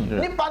recession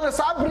nipa no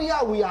saa bere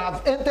ya we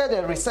have entered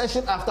a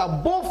recession after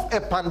both a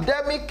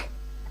pandemic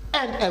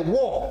and a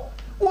war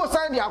wo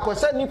san dia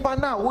akɔsɛ nipa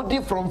na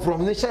wodi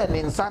from ne share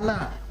ne nsa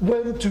na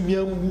wam tumi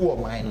amwu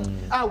ɔman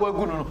a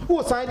wagu no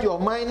wo san dia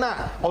ɔman na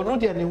ɔno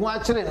dia ne ho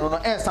akyere no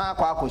ɛsan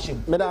akɔ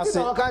akɔhyem me da se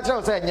ɔka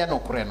kyerɛ sɛ ɛnyɛ no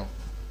korɛ no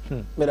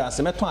me da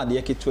se meto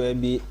adeɛ ketewa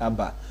bi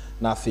aba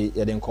na afi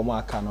yɛde nkɔmɔ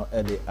aka no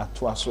ɛde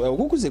atoa so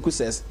Okukuzeku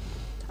says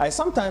I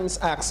sometimes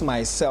ask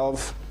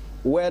myself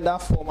whether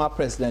former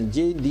President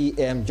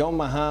JDM John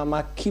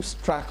Mahama keeps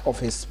track of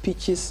his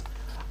speeches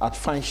at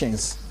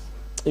functions.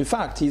 In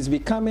fact, he's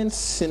becoming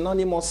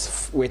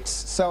synonymous with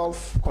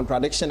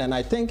self-contradiction, and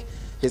I think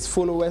his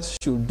followers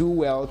should do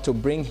well to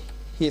bring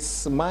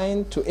his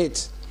mind to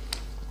it.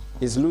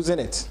 He's losing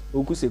it.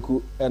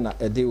 Okukuzeku ena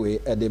edewe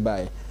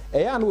edebai.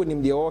 Eya no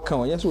onim de oka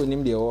on yes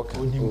onim de oka.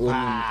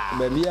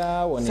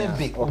 Babia won ya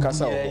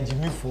okasa o.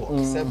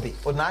 Sebe.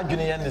 Ona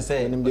adwene ye ne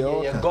say ye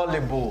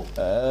gullible.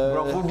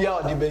 Brofo bia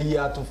odi be yi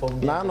ato from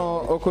there. Na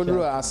no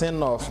okoduru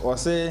asen of o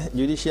say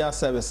judicial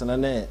service na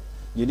na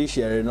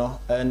judiciary no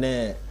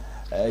na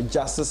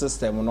justice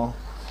system no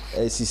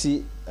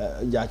sisi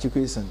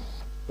Agyekum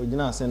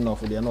ogina asen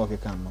of de na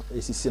okeka no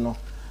sisi no.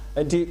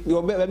 Enti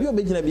baby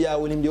obegina bia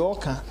onim de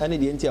oka ane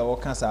de enti a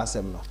oka sa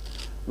asem no.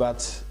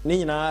 But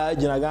ni nyina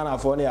gina Ghana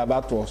for na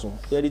abato so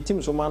ye the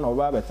team so man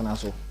oba betena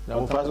so na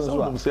mo fa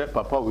so say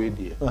papa we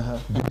dey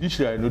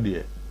judiciary no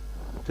dey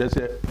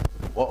say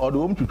o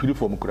do twitwiri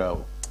from kra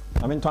o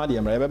I mean to ade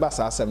emra ye beba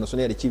sa asem no so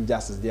na the chief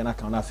justice dey na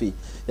kan na fe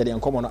ye dey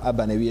enkomo no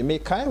aba na we me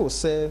kai will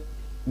say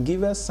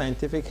give us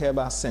scientific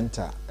herbal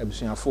center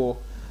abusuafo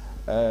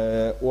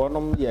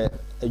wonom ye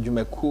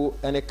adwumaku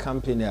ene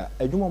company a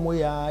adwuma mo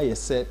ya ye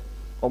say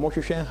omo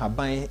hwehwe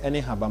haban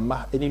ene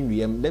habamba ene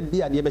nuem da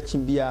bia de be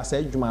chim bia sa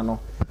adwuma no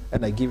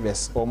na give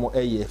us omo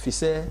eye fi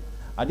se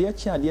ade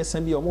chi ade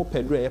san bia omo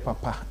pedro ye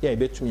papa ye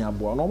betumi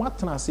abo no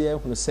matena se ye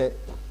hunu se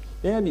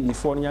ye bi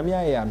before nyame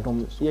aye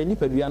adom ye ni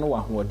padua no wa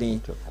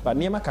hoden ba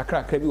niema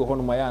kakra bi wo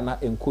hono ma ya na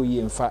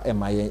enkoyi mfa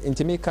emaye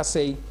ntimi ka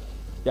sei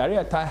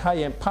yare ta ha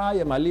ye pa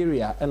ye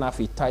malaria na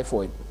afi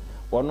typhoid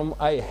wonom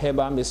aye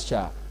herbal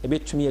mixture e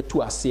betumi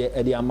etu ase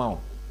e de amount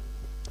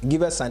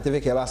give us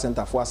scientific herbal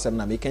center for asem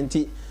na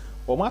mekenti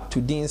Oma to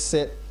din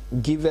said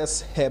give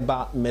us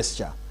herbal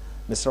mixture.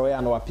 Mr.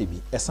 Roya no apibi.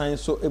 A sign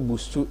so a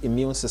boost to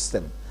immune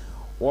system.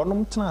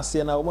 One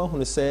tena na woman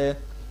who say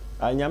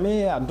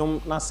anyame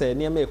adom na say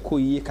near me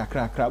koyi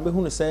kakra kra be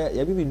who say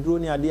ya bi duro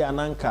ni ade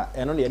ananka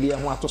eno ne ade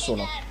ho atoso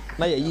no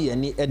na ya yi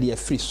ani ade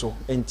free so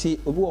enti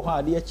obi wo ha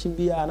ade achi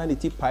bia na ne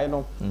ti pai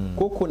no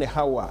koko ne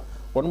hawa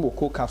one mo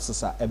co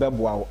capsules a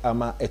ebeboa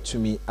ama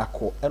etumi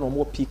akọ eno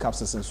mo p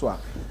capsules nso a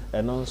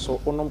eno nso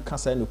onom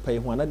kasa no pai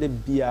ho na de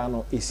bia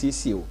no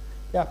esiesie o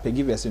ya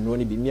pegivers no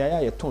ni bi mia ya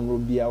ye ton ro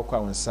bia akwa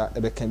wonsa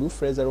ebe kan bi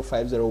frɛ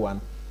 0501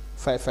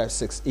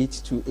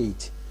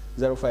 556828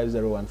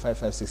 0501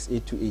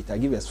 556828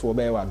 agivers for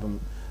be wadom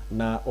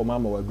na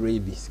omama wadre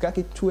bi sika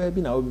ketua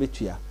bi na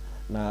obetua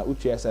na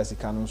utua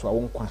sasika no nso a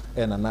wonkwa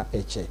na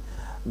eche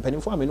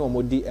mpanimfo amene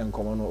omodi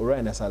enkomo no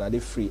ora na sadade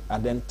free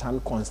adentan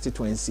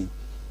constituency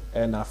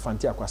na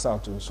Fanteakwa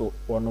South nso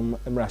wonom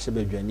emrahye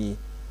badwani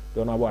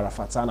do no abo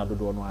arafata na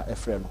dodo no a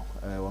efrɛ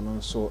no wono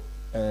nso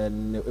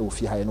e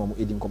ofi ha no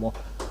edim komo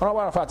ona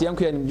abo arafata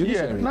yanko ya nim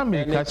judiciary na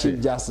me ka chief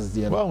justice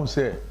there wa hu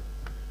say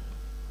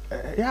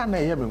ya na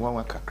ye me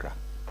nwanwa kakra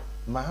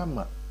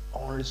mahama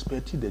on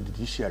respect the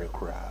judiciary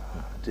kra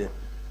de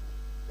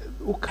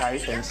ukai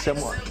ensem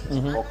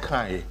o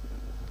kai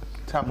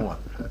tamwa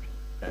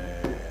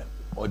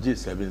oje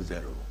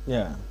 70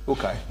 yeah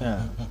okay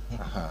yeah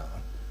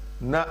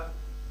na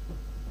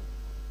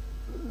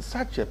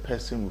such a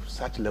person with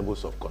such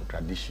levels of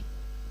contradiction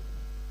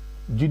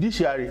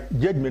judiciary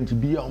judgment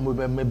bi a homo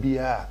be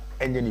bia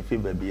enye ni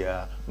favor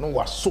bia no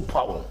wa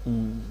super won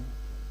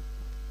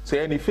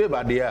say any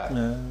favor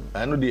there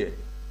I know there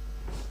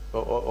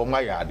o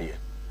my there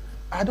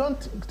I don't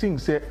think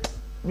say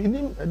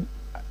meaning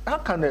how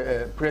can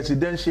a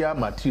presidential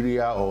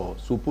material or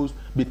supposed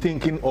be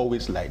thinking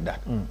always like that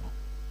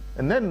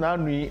and then now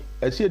we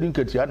see edun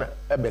ketia na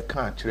e be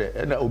kan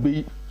kire na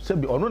obi say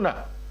bi ono na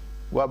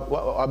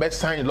wa be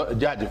sign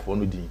judge for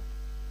no din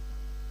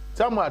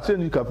some are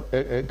saying you can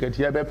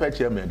ketia be pe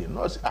chairman din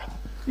no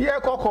ye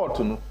court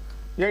no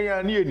ye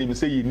yan ni enim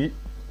say yini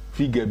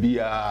figure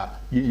bia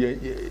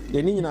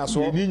ye ni nyina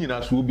so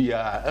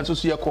bia enso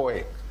so ye ko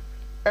e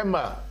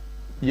ma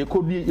ye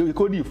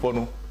kodi for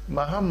no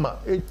mahama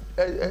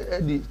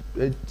the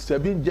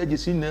 7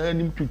 judges in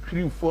anim to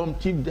reform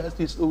chief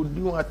justice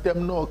do attempt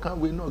no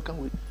can we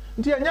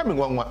nti anya me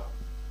nwanwa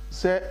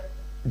say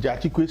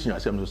judge question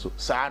asem so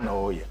sa na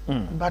o ye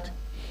but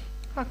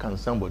how can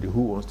somebody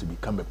who wants to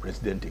become a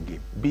president again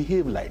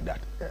behave like that?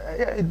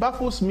 It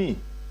baffles me.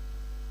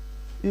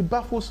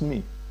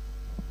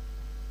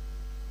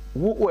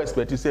 Who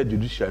expect to say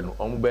judiciary no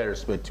on bear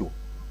respect you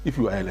if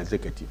you are an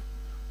executive?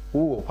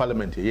 Who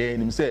parliament here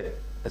him say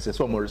as a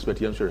some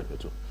respect you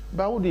respect you.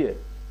 But how dear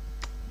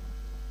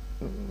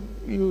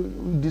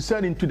you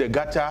descend into the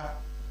gutter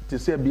to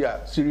say be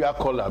a serial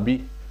caller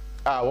be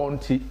I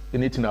want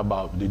anything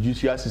about the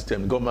judicial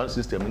system, government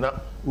system now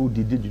who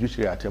did the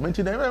judiciary attempt.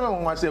 And I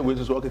want to say we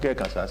just okay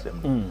can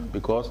system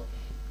because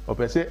of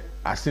per se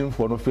asking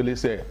for no feel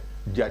say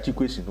judge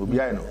question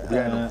obi I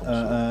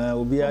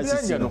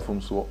no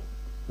from so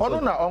ono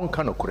na on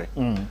kan okure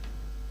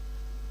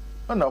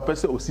ona per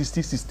se o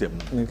 60 system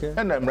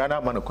and I'm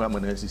rather man okwa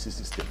man 60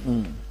 system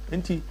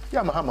enti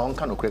ya ma ha ma on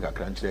kan okure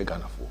kakra nchire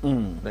Ghana fo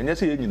na nya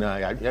se ye nyina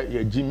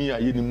ya jimi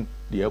ayenim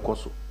de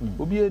ekoso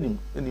obi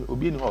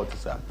enim hot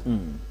sa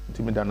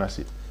enti me dana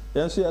se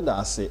yenso ya da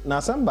ase na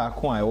asem ba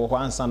ko a wo ho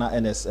ansa na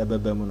NS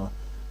ebeba mu no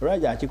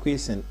raja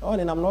Agyekum o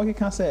ne nam no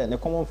keka se ne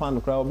common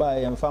fan kra oba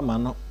ye mfa ma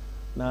no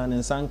na ne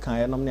nsan kan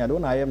ye nom ne ade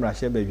na aye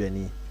mrahye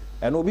badwani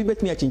e no obi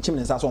betimi akinchim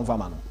ne nsa so mfa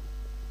ma no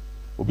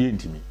obi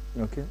entimi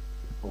okay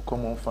o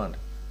common fund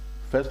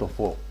first of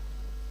all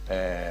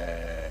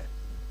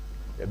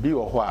be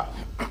or wha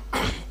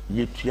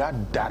you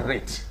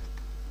direct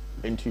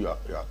into your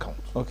account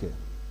okay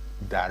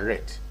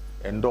direct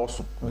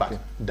endorse but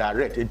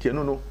direct enti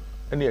no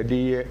any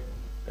dey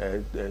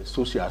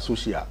social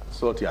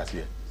sort as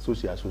here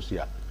social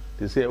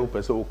they say o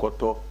person o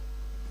koto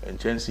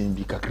enchansin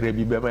bi kakra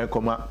bi be ma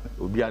koma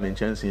obi an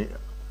enchansin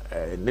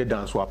ne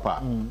dance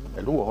wapa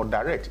and who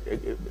direct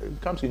it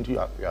comes into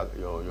your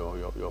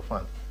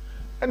fund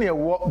and you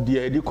work the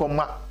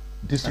edikoma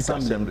district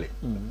assembly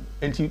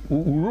enti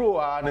uro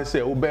a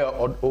say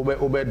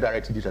obe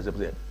direct district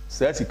assembly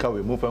say sika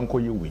we mo fan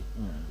koye we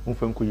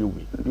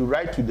you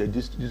write to the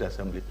district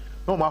assembly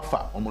no matter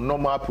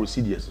normal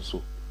procedures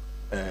so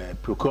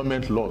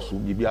procurement laws will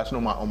be as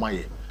normal on my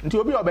year nti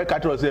obi obe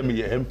catch say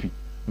me MP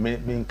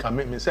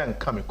me say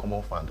nka me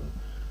common fund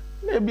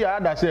maybe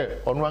other say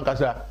on one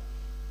kasa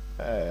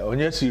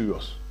onye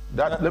serious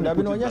that let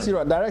me put it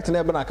serious direct na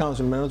ebe na account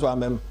no so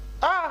amem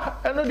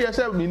I know they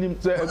say minim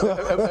say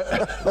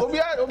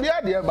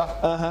obia de eba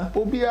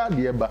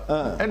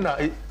and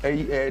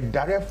a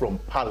direct from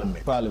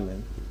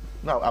parliament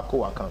now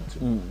akọ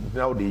account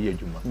now the year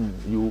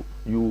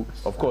you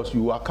of course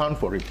you account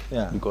for it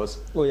because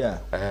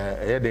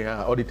they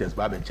are auditors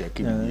ba be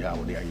checking ya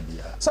o dey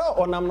idea so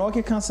onam na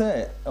okeka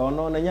say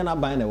ono na nya na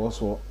ban na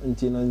woso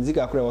nti no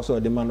nzika kure woso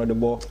de man no de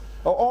bo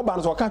all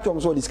ban so catch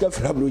so the scale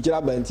fra bro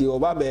kira ban nti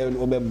oba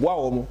be boa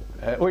wo mo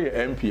oye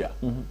MP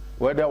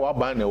whether wa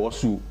ban na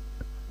woso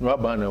no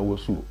ban na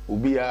woso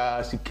obi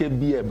a sike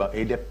bi e ba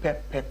e de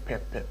pep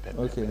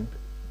okay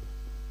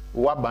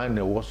wa ban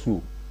na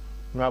woso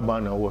no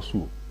ban na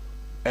woso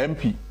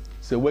MP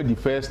say we the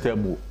first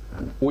term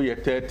o ye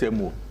third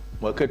term o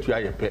market you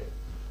aye pe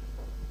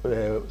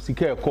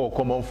sike e call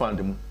common fund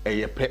mu e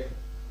ye pe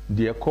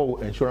de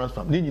call insurance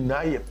fund ni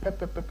nyina ye pe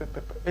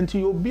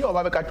enti obi o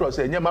ba be ka tro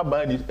say nyama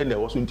ban ni e na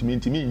woso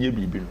ntimi nye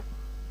bibi no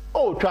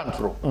o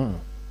twantro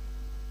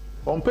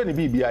on penny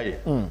bibi aye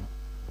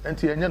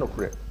enti enye no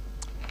kure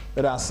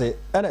era say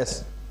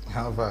NS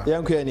hava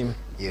yanku anim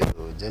yo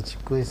judge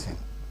question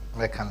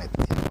mechanic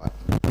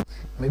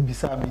maybe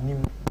sa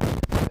minim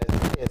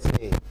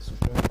say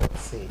Supreme Court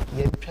say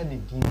he tried the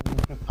deal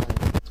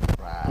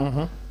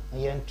and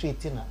he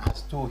treating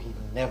as though he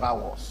never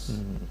was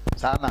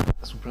sana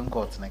Supreme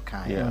Court na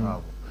kan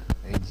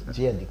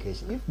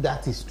education if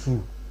that is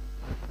true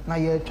now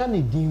you trying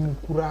to deal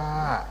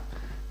kura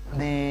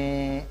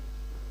the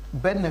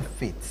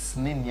benefits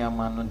ni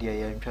nyama no dia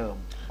ye ntwam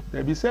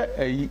there be say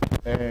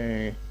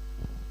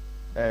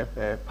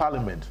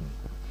Parliament.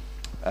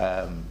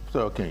 So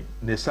okay,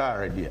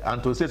 necessary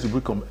and to say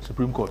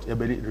Supreme Court,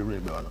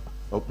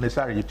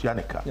 necessary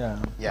Tianica.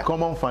 Yeah.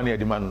 Common funny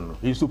demand.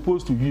 He's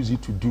supposed to use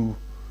it to do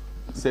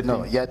certain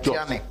no, yeah,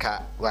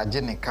 Tianica,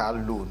 Wajenica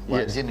loan,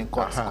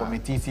 Wajenica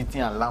committee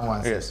sitting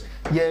allowances.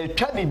 Yeah,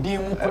 Chani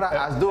Dim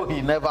as though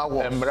he never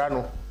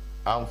was.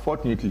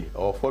 Unfortunately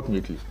or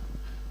fortunately,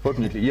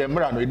 yeah,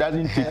 Mrano, it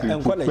doesn't take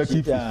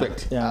respective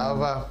effect.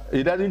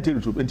 It doesn't take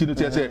until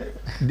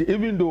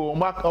even though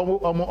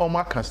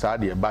Omar can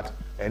start there, but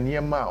any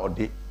amount or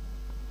day.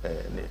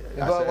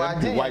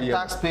 Why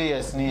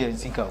taxpayers near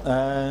Sika? Who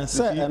can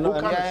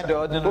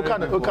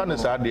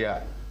start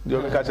there?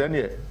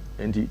 The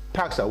and the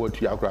tax are what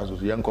you are across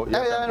the young court.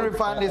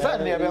 Refund is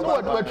what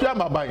you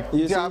are buying.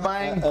 You are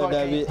buying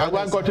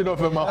cotton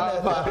of a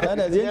mouth.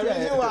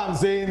 I'm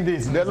saying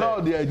this. The law,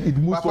 it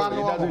moves forward,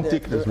 it doesn't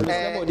take this.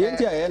 The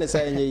entire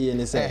say,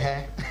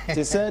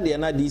 they said the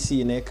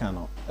NDC in a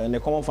cano, and the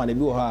common fund, the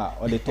Buha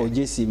or the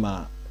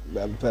Tojisima.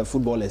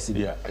 Footballers,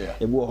 yeah.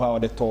 The Buha or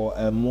the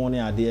to money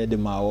idea, the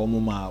Mao,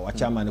 Muma, or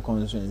Chairman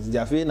Constituency.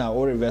 Jafina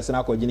or reverse and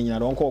Akojin, I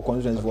don't call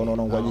constituency for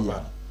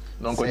no.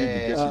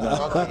 Okay.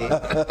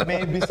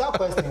 Maybe some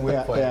question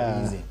wait for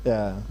a reason.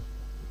 Yeah.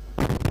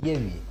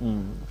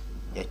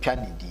 You're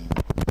trying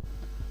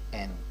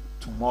and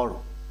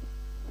tomorrow,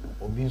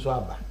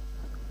 Obinswaba,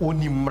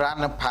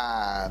 Unimrana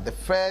pa. The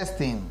first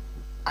thing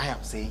I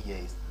am saying here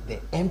is the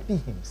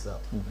MP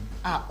himself.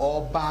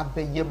 All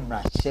Babe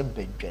Yemra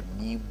Shebe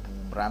Jani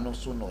Bumrano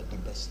Suno the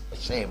best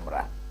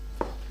Shemra.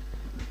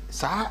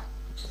 So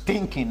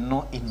thinking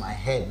no in my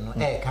head, no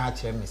can't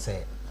hear me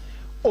say.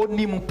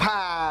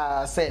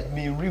 Onimpa said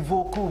me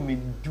revoke me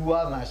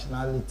dual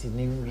nationality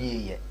ni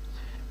wiye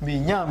me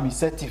nya me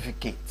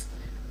certificate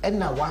and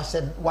na wa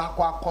said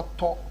wakwa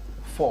koto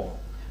form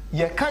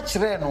ye ka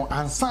kire no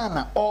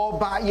ansana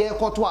oba ye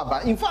koto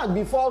aba in fact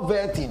before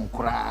vetting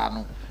kura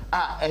no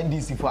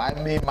NDC for I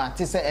may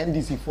mate say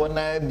NDC for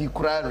na bi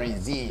kura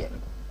raise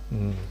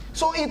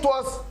so it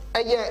was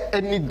a year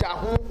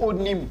enidahu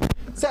onim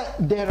say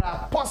there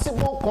are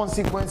possible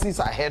consequences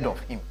ahead of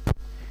him.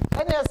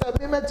 And yes,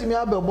 I met me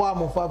a bebo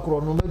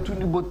amufakro no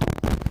metuni botu.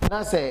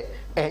 Na say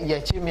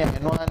ye chimi e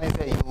no ane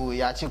say you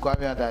ya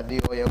chikwami that day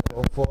or ye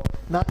for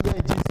na ye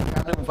ji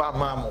sika no mfa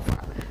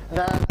mamufa.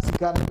 Na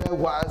sika no be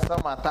wa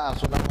samata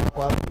so na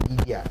kwa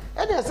idia.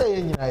 And yes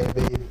ye nyina ye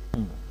be.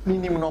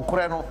 Minim no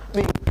kore no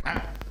me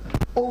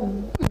oh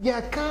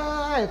ya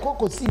ka e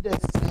koko see the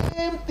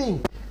same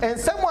thing. And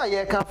someone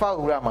ye can fa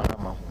ura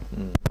mahama.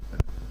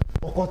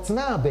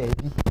 Okotna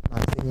baby.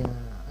 Masenya.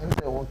 And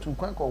say want to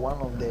conquer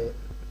one of the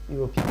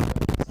European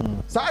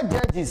countries. So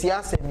judges he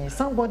asked me,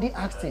 somebody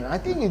asked him, I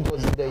think it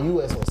was in the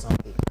US or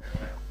something.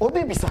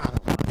 Obi Bisano.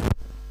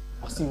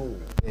 I see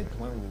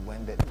when we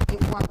went there.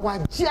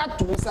 What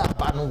to say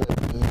about no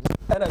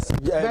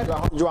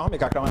you are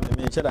make a crown and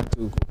make sure that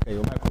you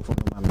your microphone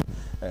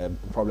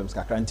problems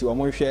kakranti or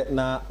more share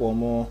na or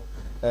more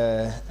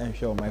and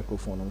share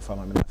microphone on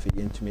family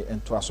into me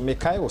and to us.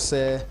 Make I will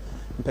say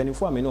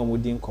Penifo me no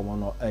mudi nkomo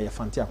no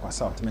Fanteakwa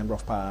South member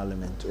of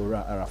parliament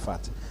Ora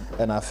Arafat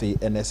and afi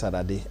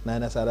NSRD na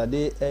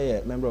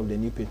NSRD member of the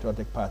New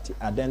Patriotic Party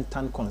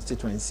Adentan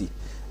Constituency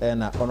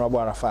and Honorable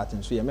Arafat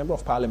and so member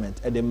of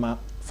parliament edema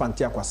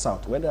Fanteakwa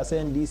South whether I say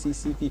NDC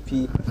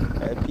CPP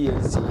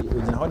PLC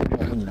ojina ho de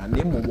mo nyina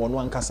name mo no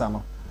ankasa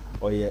no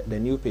or the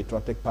New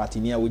Patriotic Party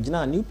near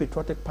ojina New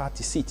Patriotic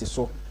Party seat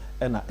so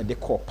and the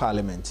core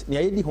parliament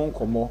near yedi ho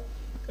nkomo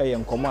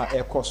nkomo a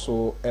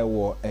ekoso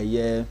ewo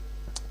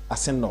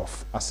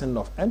asenof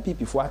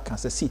MPP for can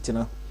say seat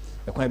na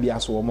e kwa bia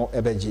so mo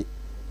ebeje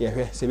ye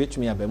hwe se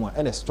betumi abamu a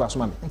ene sto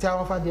asoma me nti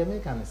awofa de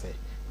America ne say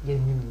ye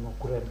nim no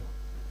kure no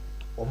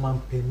o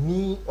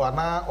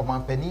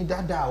mampani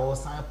dada o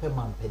san pe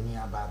mampani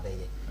aba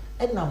beye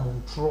ena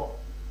montro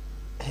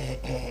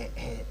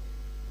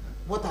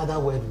what other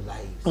word will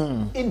I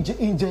use?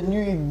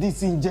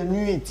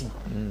 Disingenuity.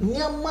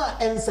 Nyama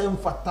ensem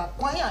fata.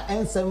 Kwaya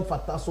ensem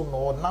fata so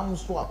no nam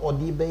so a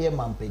odi beye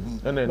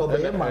mampeni.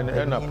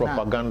 And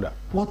propaganda.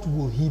 What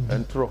will he do?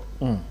 Entro.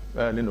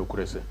 No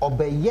kurese.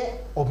 Obeye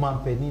o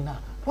mampeni na.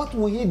 What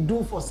will he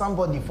do for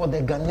somebody, for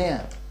the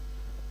Ghanaian?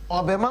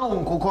 Obema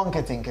unkuko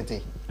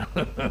nkete.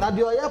 Na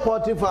di oya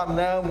poultry farm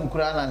na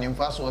mukura na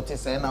nimfa so ote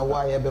se na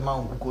wa ye bema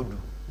unkuko du.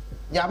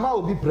 Yama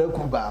obi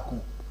preku baaku.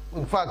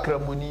 In fact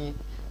kramoni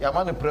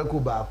Yamane preku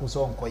ba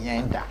so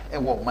nkoyenda e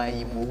wo man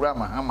yi mu wura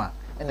mahama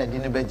e na di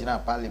ne be gina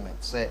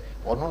parliament say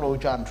ono no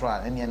otwa antro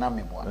ene na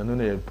meboa no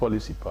na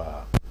policy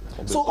pa.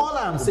 So all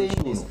I'm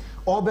saying is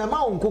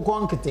obema unkoko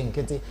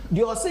nkete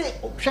di o say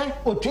hwe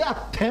otua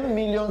 10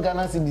 million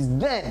Ghana cedis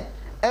then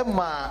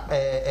Emma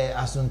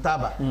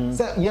Asuntaba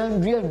say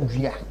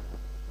yandria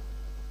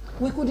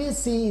we couldn't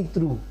see it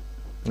through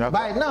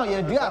by now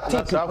you do a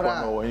take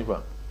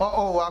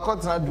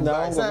akotna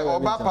Dubai say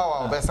oba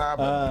power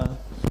obesa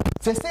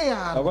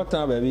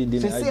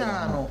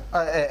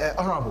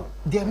honorable,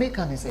 the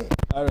American say,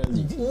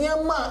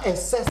 Nyama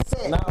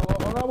SSA. Now,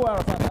 honorable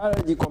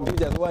Arafat,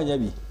 computers, one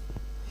yabi.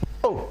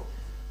 Oh,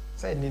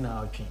 say ni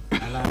na otwe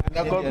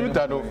na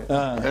computer no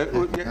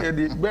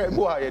be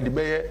go aye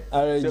be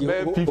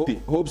 50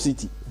 Hope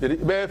City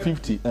be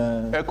 50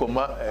 e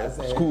koma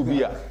school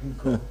bia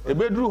e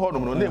be duru ho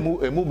no na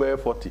emu be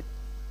 40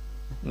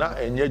 na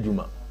enye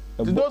adwuma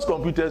those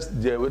computers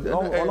there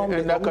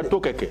na ka to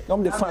keke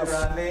nom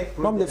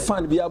the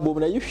fan bi abom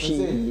na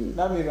yihwi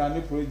na me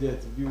run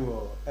project bi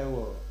wo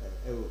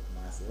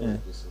na say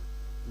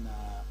na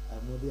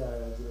amodi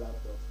arrange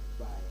laptop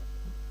buy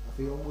I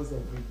feel almost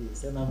every day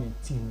say na me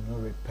team no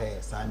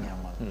repair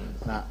sanyama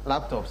na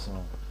laptops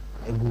no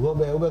egugo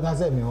be obeka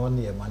say me on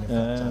here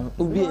manufacture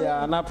obi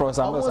ya na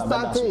process am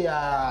start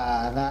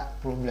ya na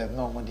problem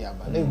no mo dey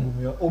aba na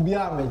egumi obi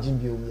amaji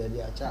bi omi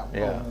dey acha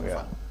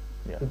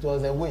it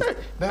was a waste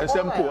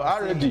some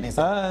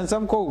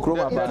call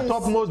the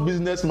topmost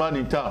businessman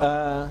in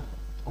town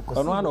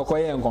ono an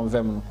okoye en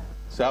confirm no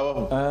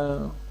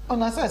sawa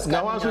on says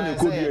na wan so dey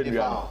code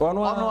area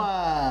ono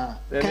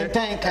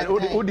kenten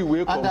odi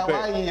we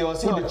compare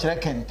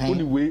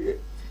odi we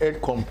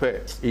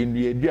compare in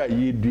the area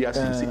ye dua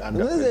sisi and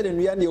no say the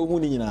nua ne omu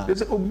ni nyina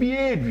say obi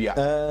edua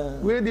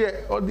we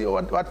dey odi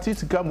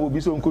artist kam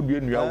obi so nko dua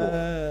nua wo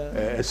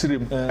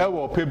esirem e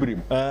wo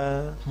pebrim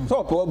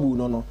so ko abu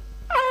no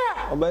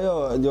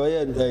obayo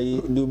joye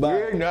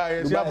Dubai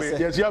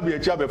yes ya be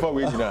echa be fa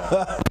we nyina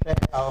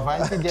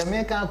fancy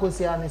Jamaica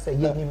akosi ani say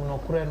yenim no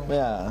kure no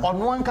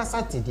ono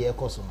ankasa te de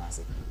ekoso na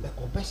se be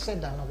ko be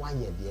sheda na wa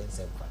ye de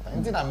ensem fata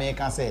nti na me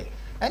ka say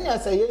enya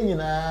say ye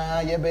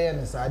nyina ye be ye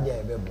ne sa dia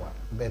ye be boa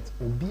but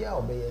obi a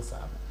obeye sa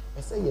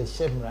e say ye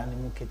shemra ne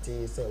mu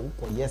kete say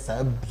ukoye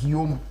sa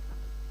biom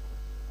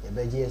ye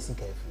be je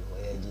sika fi ho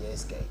ye je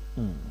sika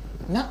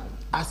na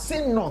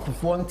asen north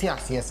fo nti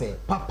ase say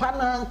papa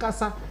na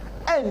ankasa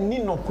enni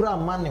no kura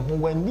mane ho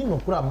wani no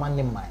kura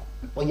mane mai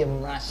oye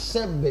mra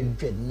shebe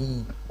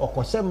dwani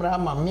okose mra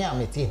ma me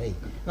amete hai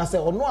na se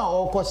ono a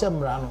okose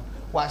mra no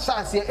wa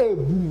sha se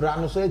ebu mra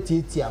no so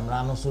etieti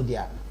amra no so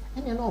dia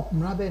ene no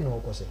mra be no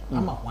okose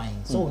ama hwan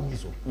so oni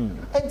so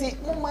enti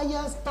mama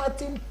ya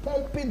starting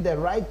pumping the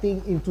right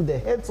thing into the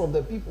heads of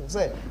the people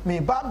say me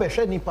ba be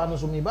hwe nipa no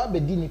so me ba be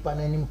di nipa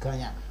na nim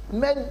kanya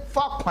men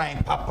fa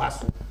kwan papa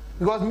so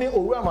because me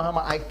owura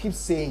mahama I keep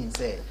saying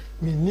say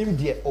me nim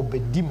de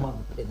obedi man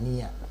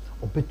enia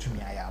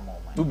obetumi aya ma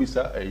o man tu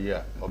bisa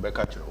eya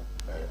obeka kiro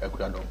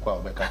ekura don kwa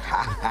obeka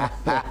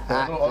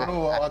kiro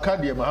ono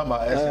akadie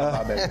mahama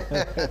esa ba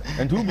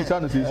and tu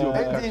bisa no sisi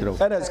obeka kiro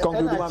let us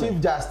conclude man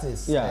Chief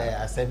Justice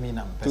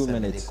Asemina 2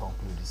 minutes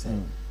conclude say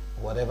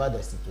whatever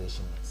the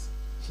situation is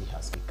she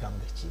has become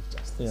the Chief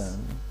Justice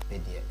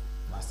media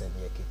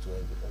masemi eketu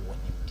ebi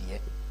owonim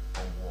die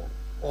owo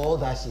all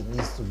that she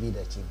needs to be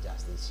the Chief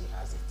Justice she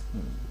has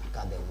it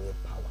got the will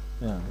power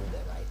do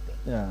the right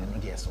thing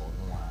and yes or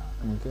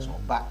no so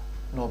back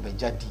no be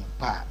jadi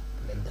pa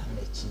the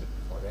damage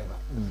forever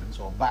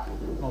so back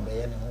no be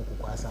any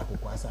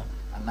kukwasa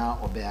and now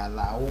obe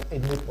allow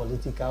any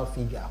political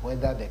figure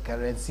whether the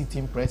current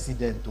sitting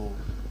president or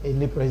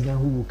any president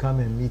who will come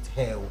and meet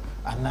her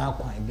and now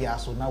kwan bia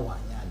so na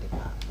wanya de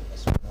pa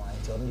so no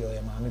until the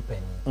oya mami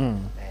penny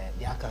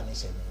the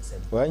akanation say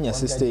when your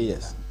 60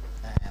 years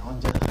on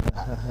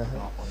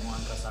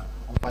one kasa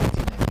on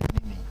fighting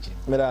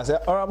me da say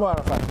honorable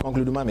Arafat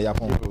conclude ma me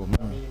Agyapong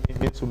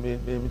me so me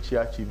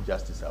chia Chief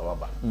Justice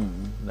awaba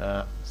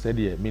na said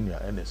the menu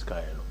NS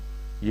kai no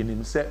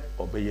yenim say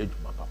obeye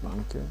adwuma papa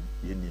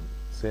yenim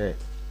say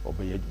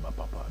obeye adwuma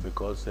papa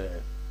because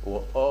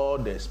all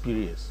the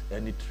experience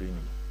any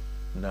training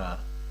na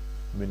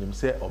menim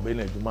say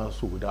obeye adwuma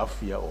so without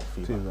fear or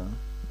favor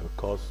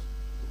because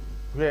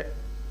we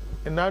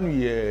now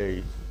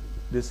we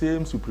the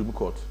same Supreme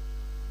Court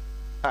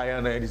I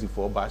am NDC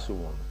for bash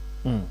one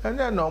and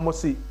then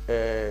almost see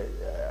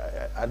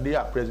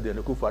a president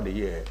akufo-addo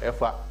year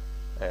efa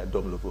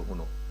domlo for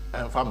no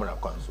and family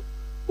council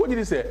what did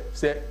he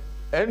say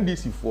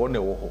NDC for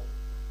na wo ho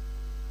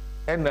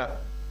and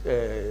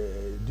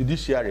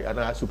judiciary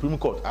and Supreme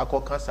Court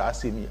akoka sa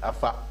asemi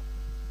afa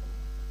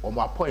o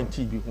ma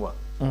appointee bi ho a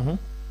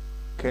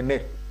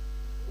kene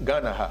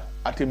Ghana ha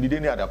atemdide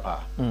ni adapa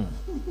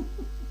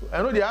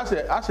I know they ask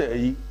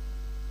yi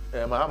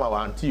mahama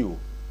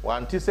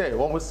wanti say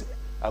won was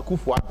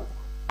akufo-addo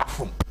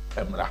afum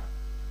emra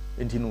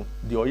enti no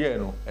the oye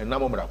no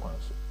enamo mra kwan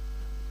so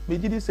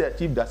meji say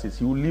Chief Justice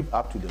he will live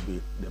up to the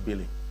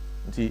billing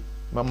enti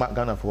mama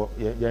Ghana for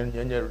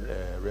yenye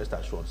rest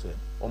assured say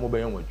omo be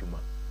yen wadwuma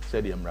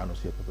say the emra no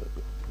say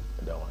pepe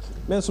that one say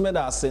men so me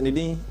da say ne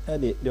din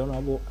the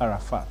honorable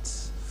Arafat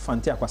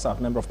Fanteakwa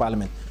South member of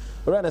parliament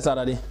already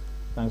Saturday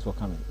thanks for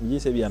coming meji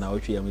say bia na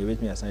otwe am ye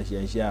betimi asan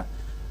hia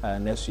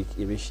next week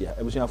ebehia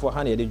ebusuan for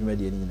ha na ye de dwuma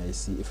de ni na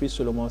esi efri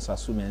Solomon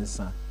Sasu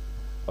mensa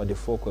or the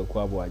folk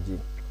Kwabuaji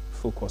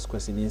focus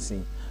question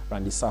in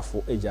Randy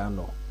Safo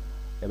Ejano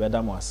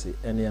ebedamo ase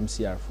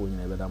NMCR fo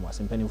nyina ebedamo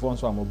ase mpanimfo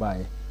nso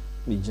amobae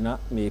me gina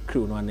me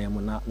crew no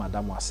anemu na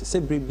madamo ase se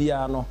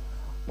brebia no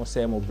mo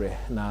se mo bre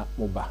na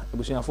mo ba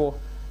ebusuafo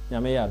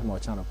nyame ya admo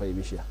channel pa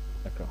ebehia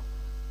ekra